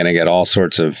definitely going to get all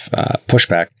sorts of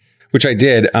pushback, which I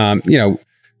did.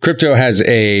 Crypto has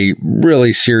a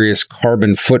really serious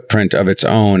carbon footprint of its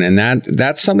own, and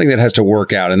that's something that has to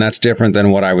work out, and that's different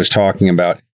than what I was talking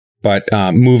about. But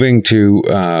moving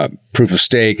to proof of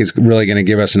stake is really going to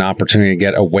give us an opportunity to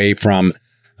get away from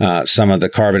some of the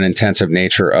carbon intensive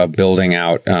nature of building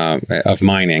out, of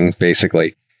mining,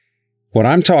 basically. What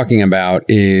I'm talking about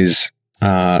is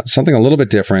something a little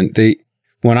bit different.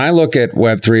 When I look at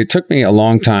Web3, it took me a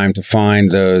long time to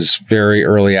find those very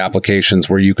early applications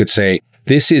where you could say,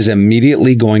 this is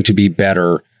immediately going to be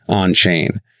better on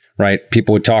chain, right?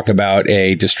 People would talk about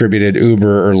a distributed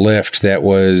Uber or Lyft that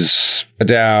was a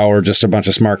DAO or just a bunch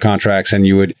of smart contracts, and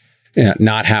you would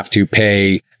not have to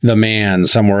pay the man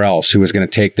somewhere else who was going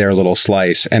to take their little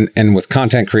slice. And with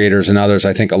content creators and others,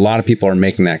 I think a lot of people are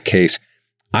making that case.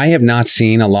 I have not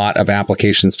seen a lot of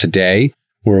applications today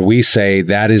where we say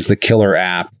that is the killer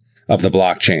app of the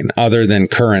blockchain, other than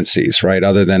currencies, right?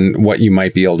 Other than what you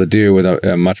might be able to do with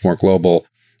a much more global,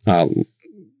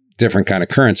 different kind of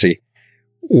currency.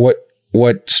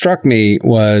 What struck me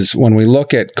was when we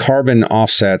look at carbon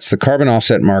offsets, the carbon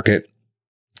offset market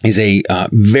is a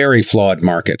very flawed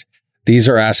market. These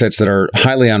are assets that are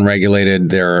highly unregulated.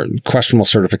 There are questionable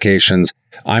certifications.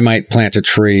 I might plant a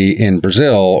tree in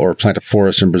Brazil or plant a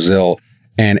forest in Brazil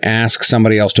and ask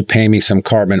somebody else to pay me some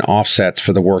carbon offsets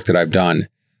for the work that I've done.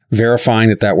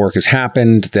 Verifying that work has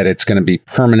happened, that it's going to be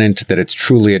permanent, that it's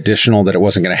truly additional, that it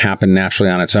wasn't going to happen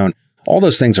naturally on its own. All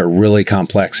those things are really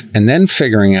complex. And then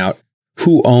figuring out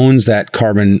who owns that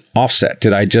carbon offset.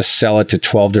 Did I just sell it to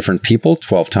 12 different people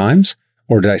 12 times?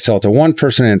 Or did I sell it to one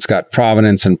person and it's got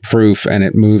provenance and proof and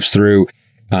it moves through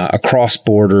across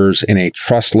borders in a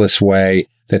trustless way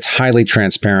that's highly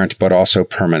transparent but also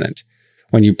permanent?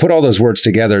 When you put all those words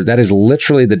together, that is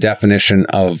literally the definition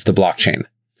of the blockchain.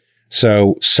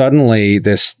 So suddenly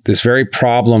this very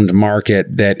problemed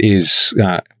market that is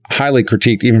highly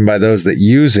critiqued even by those that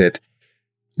use it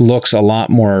looks a lot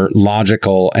more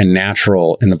logical and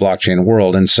natural in the blockchain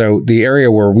world. And so the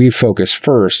area where we focus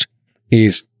first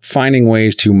is finding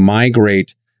ways to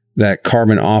migrate that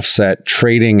carbon offset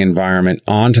trading environment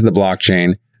onto the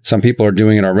blockchain. Some people are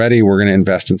doing it already. We're going to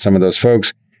invest in some of those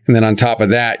folks. And then on top of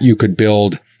that, you could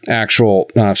build actual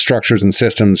structures and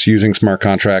systems using smart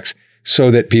contracts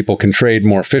so that people can trade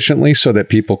more efficiently, so that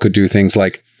people could do things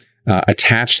like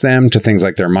attach them to things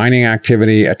like their mining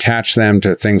activity, attach them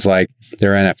to things like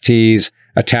their NFTs,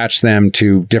 attach them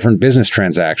to different business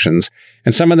transactions.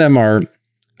 And some of them are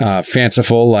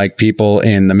fanciful, like people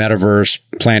in the metaverse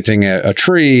planting a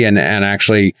tree and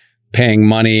actually paying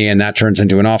money, and that turns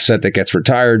into an offset that gets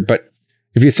retired. But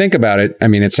if you think about it, I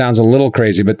mean, it sounds a little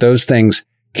crazy, but those things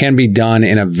can be done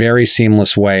in a very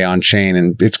seamless way on chain.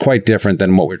 And it's quite different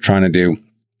than what we're trying to do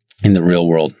in the real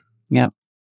world. Yep.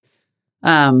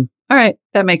 All right.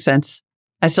 That makes sense.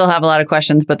 I still have a lot of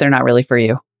questions, but they're not really for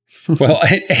you. Well,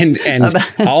 and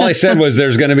all I said was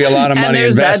there's going to be a lot of money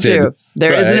invested. That too.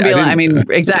 There is going to be a lot. I mean,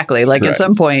 exactly. Like at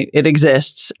some point it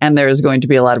exists and there is going to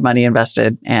be a lot of money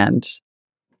invested, and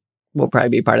we'll probably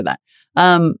be part of that.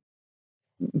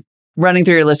 Running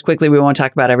through your list quickly, we won't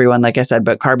talk about everyone, like I said,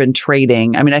 but carbon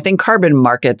trading. I mean, I think carbon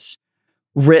markets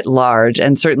writ large,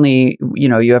 and certainly,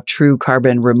 you have true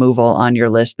carbon removal on your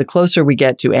list. The closer we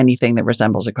get to anything that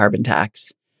resembles a carbon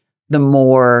tax, the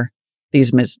more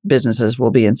these businesses will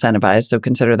be incentivized. So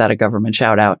consider that a government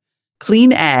shout out.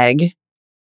 Clean ag,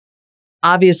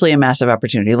 obviously a massive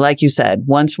opportunity. Like you said,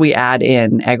 once we add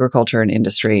in agriculture and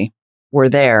industry, we're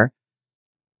there.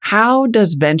 how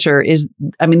does venture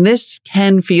this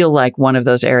can feel like one of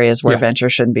those areas where venture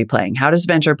shouldn't be playing. How does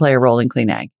venture play a role in clean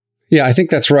ag? Yeah, I think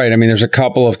that's right. I mean, there's a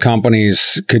couple of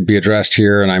companies could be addressed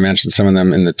here, and I mentioned some of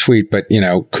them in the tweet, but,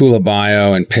 Kula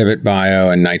Bio and Pivot Bio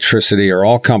and Nitricity are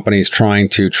all companies trying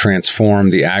to transform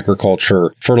the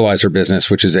agriculture fertilizer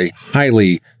business, which is a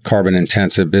highly carbon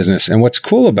intensive business. And what's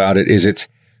cool about it is it's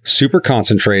super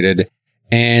concentrated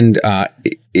and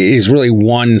it is really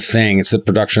one thing. It's the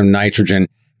production of nitrogen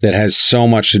that has so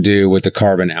much to do with the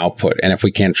carbon output. And if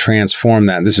we can transform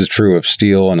that, this is true of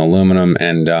steel and aluminum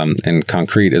and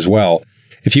concrete as well.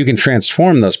 If you can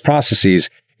transform those processes,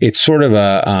 it's sort of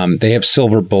they have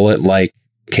silver bullet-like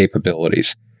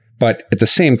capabilities. But at the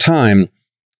same time,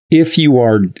 if you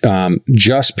are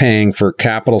just paying for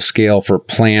capital scale for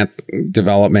plant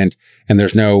development and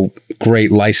there's no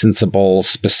great licensable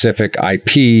specific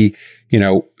IP,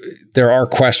 there are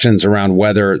questions around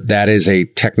whether that is a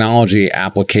technology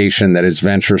application that is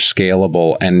venture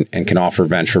scalable and can offer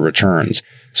venture returns.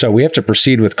 So we have to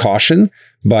proceed with caution,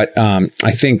 but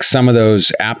I think some of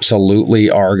those absolutely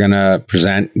are going to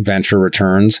present venture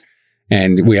returns.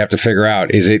 And we have to figure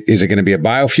out, is it going to be a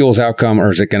biofuels outcome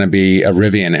or is it going to be a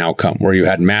Rivian outcome where you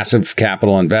had massive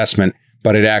capital investment,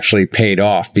 but it actually paid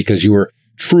off because you were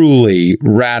truly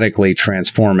radically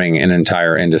transforming an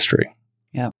entire industry?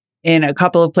 Yeah. In a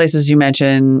couple of places you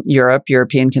mentioned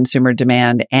European consumer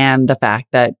demand, and the fact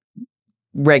that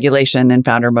regulation and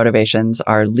founder motivations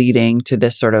are leading to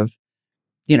this sort of,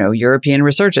 European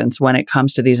resurgence when it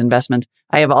comes to these investments.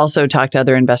 I have also talked to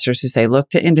other investors who say, look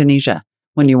to Indonesia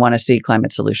when you want to see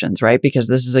climate solutions, right? Because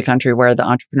this is a country where the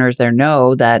entrepreneurs there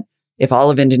know that if all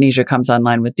of Indonesia comes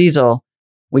online with diesel,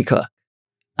 we cook.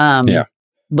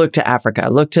 Look to Africa,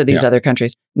 look to these other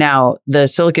countries. Now, the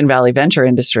Silicon Valley venture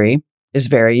industry is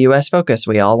very US focused.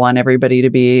 We all want everybody to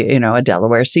be, a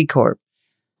Delaware C Corp.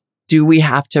 Do we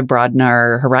have to broaden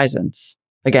our horizons?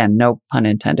 Again, no pun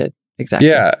intended. Exactly.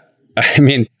 Yeah. I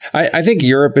mean, I think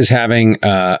Europe is having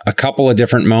a couple of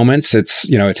different moments. It's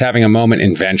having a moment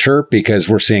in venture because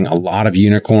we're seeing a lot of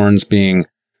unicorns being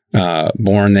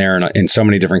born there in so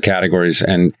many different categories.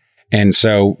 And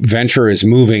so venture is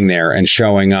moving there and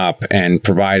showing up and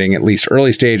providing at least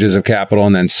early stages of capital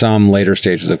and then some later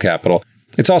stages of capital.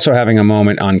 It's also having a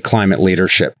moment on climate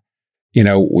leadership.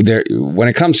 When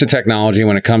it comes to technology,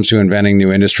 when it comes to inventing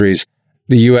new industries,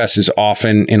 the U.S. is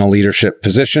often in a leadership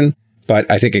position. But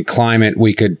I think in climate,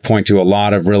 we could point to a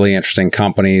lot of really interesting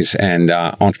companies and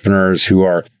entrepreneurs who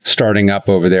are starting up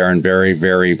over there and very,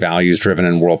 very values driven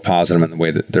and world positive in the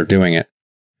way that they're doing it.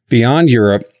 Beyond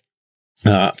Europe,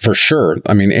 for sure.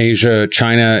 I mean, Asia,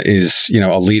 China is,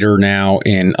 a leader now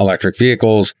in electric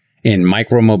vehicles, in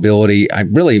micromobility.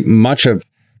 Much of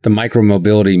the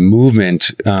micromobility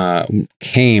movement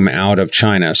came out of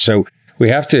China. So we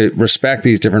have to respect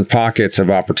these different pockets of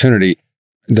opportunity.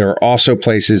 There are also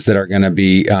places that are going to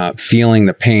be feeling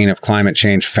the pain of climate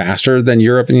change faster than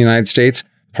Europe and the United States,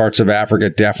 parts of Africa,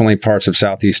 definitely parts of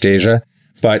Southeast Asia.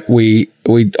 But we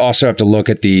also have to look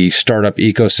at the startup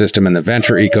ecosystem and the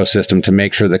venture ecosystem to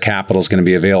make sure the capital is going to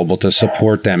be available to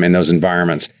support them in those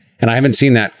environments. And I haven't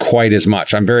seen that quite as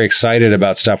much. I'm very excited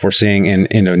about stuff we're seeing in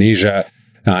Indonesia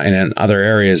and in other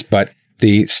areas, but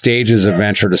the stages of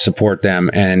venture to support them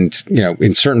and,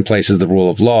 in certain places, the rule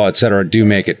of law, et cetera, do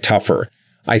make it tougher.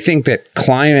 I think that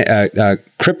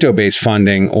crypto-based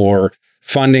funding or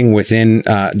funding within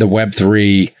the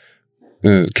Web3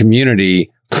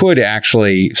 community could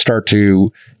actually start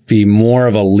to be more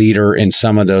of a leader in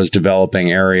some of those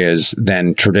developing areas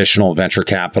than traditional venture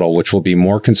capital, which will be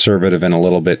more conservative and a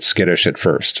little bit skittish at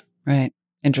first. Right.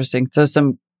 Interesting. So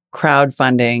some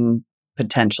crowdfunding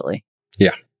potentially.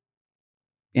 Yeah.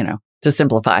 To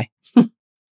simplify.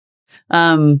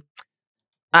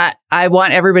 I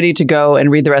want everybody to go and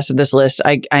read the rest of this list.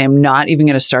 I am not even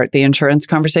going to start the insurance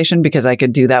conversation because I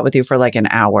could do that with you for like an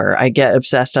hour. I get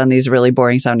obsessed on these really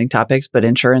boring sounding topics, but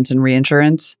insurance and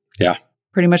reinsurance. Yeah.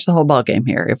 Pretty much the whole ballgame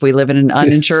here. If we live in an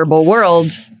uninsurable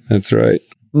world, that's right.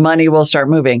 Money will start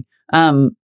moving.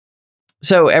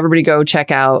 So everybody go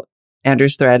check out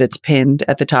Andrew's thread. It's pinned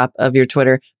at the top of your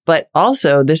Twitter. But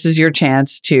also, this is your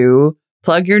chance to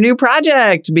plug your new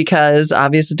project because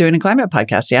Obvious is doing a climate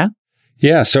podcast. Yeah.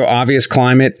 Yeah. So Obvious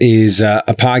Climate is a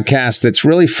podcast that's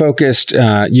really focused.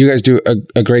 You guys do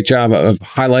a great job of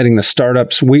highlighting the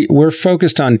startups. We're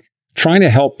focused on trying to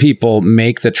help people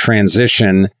make the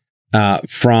transition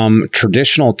from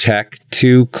traditional tech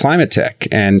to climate tech,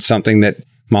 and something that,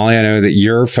 Molly, I know that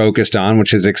you're focused on,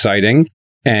 which is exciting.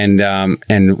 And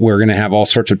we're going to have all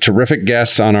sorts of terrific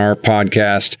guests on our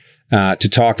podcast to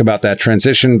talk about that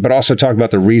transition, but also talk about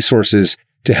the resources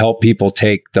to help people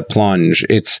take the plunge.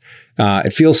 It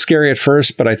feels scary at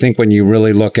first, but I think when you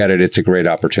really look at it, it's a great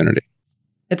opportunity.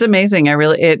 It's amazing.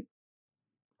 I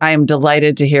am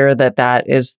delighted to hear that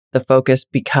is the focus,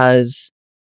 because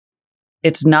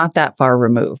it's not that far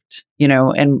removed,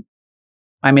 and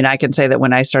I mean, I can say that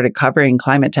when I started covering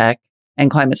climate tech and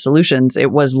climate solutions,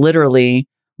 it was literally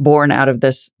born out of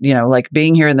this, like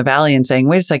being here in the Valley and saying,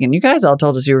 wait a second, you guys all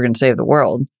told us you were going to save the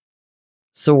world.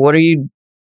 So what are you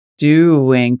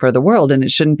doing for the world? And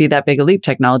it shouldn't be that big a leap.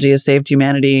 Technology has saved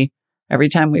humanity every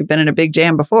time we've been in a big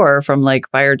jam before, from like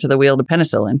fire to the wheel to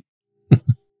penicillin.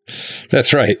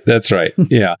 That's right.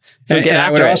 Yeah. So and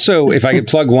I would also, if I could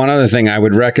plug one other thing, I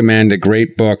would recommend a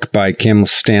great book by Kim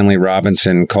Stanley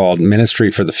Robinson called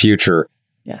Ministry for the Future.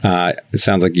 Yes. It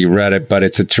sounds like you read it, but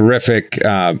it's a terrific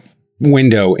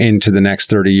window into the next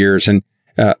 30 years. And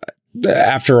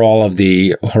after all of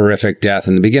the horrific death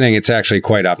in the beginning, it's actually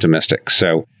quite optimistic.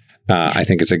 So I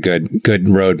think it's a good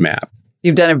roadmap.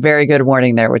 You've done a very good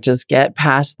warning there, which is get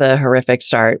past the horrific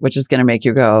start, which is going to make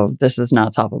you go, this is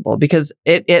not solvable, because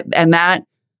in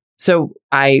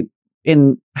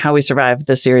How We Survived,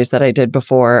 the series that I did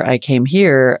before I came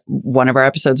here, one of our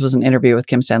episodes was an interview with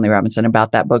Kim Stanley Robinson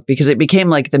about that book, because it became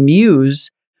like the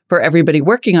muse for everybody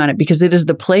working on it, because it is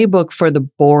the playbook for the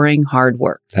boring hard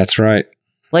work. That's right.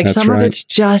 Like That's some right. of it's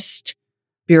just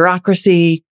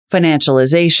bureaucracy,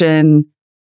 financialization,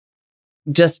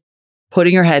 just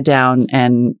putting your head down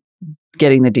and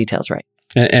getting the details right.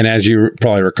 And as you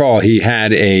probably recall, he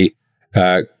had a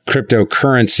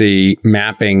cryptocurrency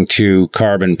mapping to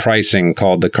carbon pricing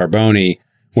called the Carboni,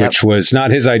 which was not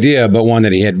his idea, but one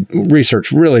that he had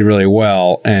researched really, really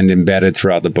well and embedded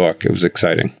throughout the book. It was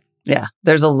exciting. Yeah.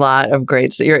 There's a lot of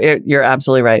great. You're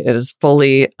absolutely right. It is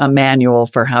fully a manual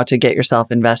for how to get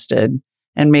yourself invested,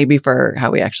 and maybe for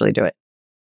how we actually do it.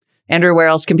 Andrew, where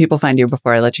else can people find you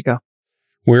before I let you go?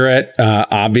 We're at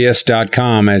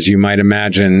obvious.com, as you might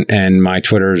imagine, and my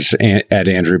Twitter's at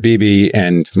Andrew Beebe,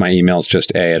 and my email's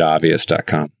just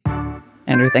a@obvious.com.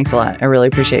 Andrew, thanks a lot. I really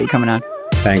appreciate you coming on.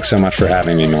 Thanks so much for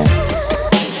having me, Noel.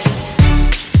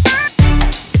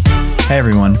 Hey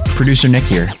everyone, producer Nick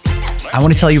here. I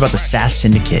want to tell you about the SaaS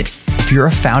Syndicate. If you're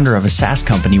a founder of a SaaS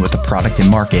company with a product in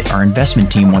market, our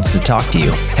investment team wants to talk to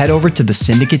you. Head over to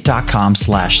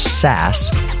thesyndicate.com/SaaS,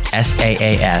 SaaS,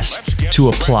 to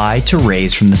apply to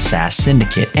raise from the SaaS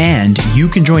Syndicate. And you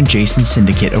can join Jason's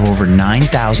syndicate of over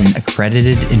 9,000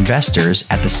 accredited investors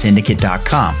at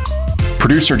thesyndicate.com.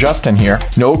 Producer Justin here.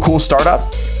 Know a cool startup?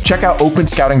 Check out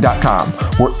openscouting.com,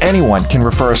 where anyone can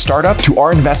refer a startup to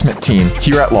our investment team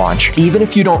here at launch, even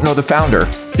if you don't know the founder.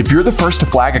 If you're the first to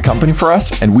flag a company for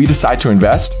us and we decide to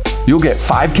invest, you'll get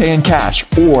 $5,000 in cash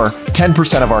or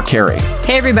 10% of our carry.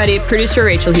 Hey everybody, producer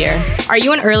Rachel here. Are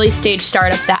you an early stage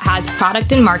startup that has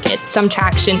product in market, some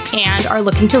traction, and are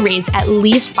looking to raise at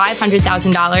least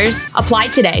 $500,000? Apply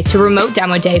today to Remote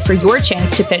Demo Day for your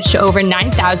chance to pitch to over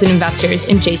 9,000 investors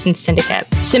in Jason's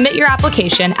syndicate. Submit your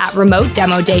application at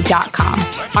remotedemoday.com.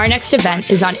 Our next event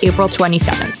is on April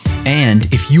 27th.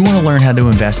 And if you want to learn how to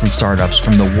invest in startups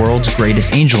from the world's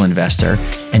greatest angel investor,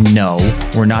 and no,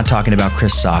 we're not talking about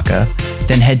Chris Sacca,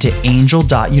 then head to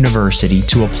angel.university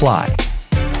to apply.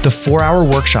 The 4-hour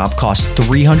workshop costs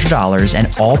 $300 and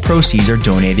all proceeds are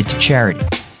donated to charity.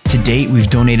 To date, we've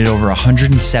donated over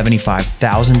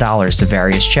 $175,000 to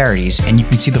various charities, and you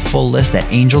can see the full list at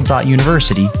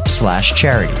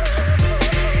angel.university/charity.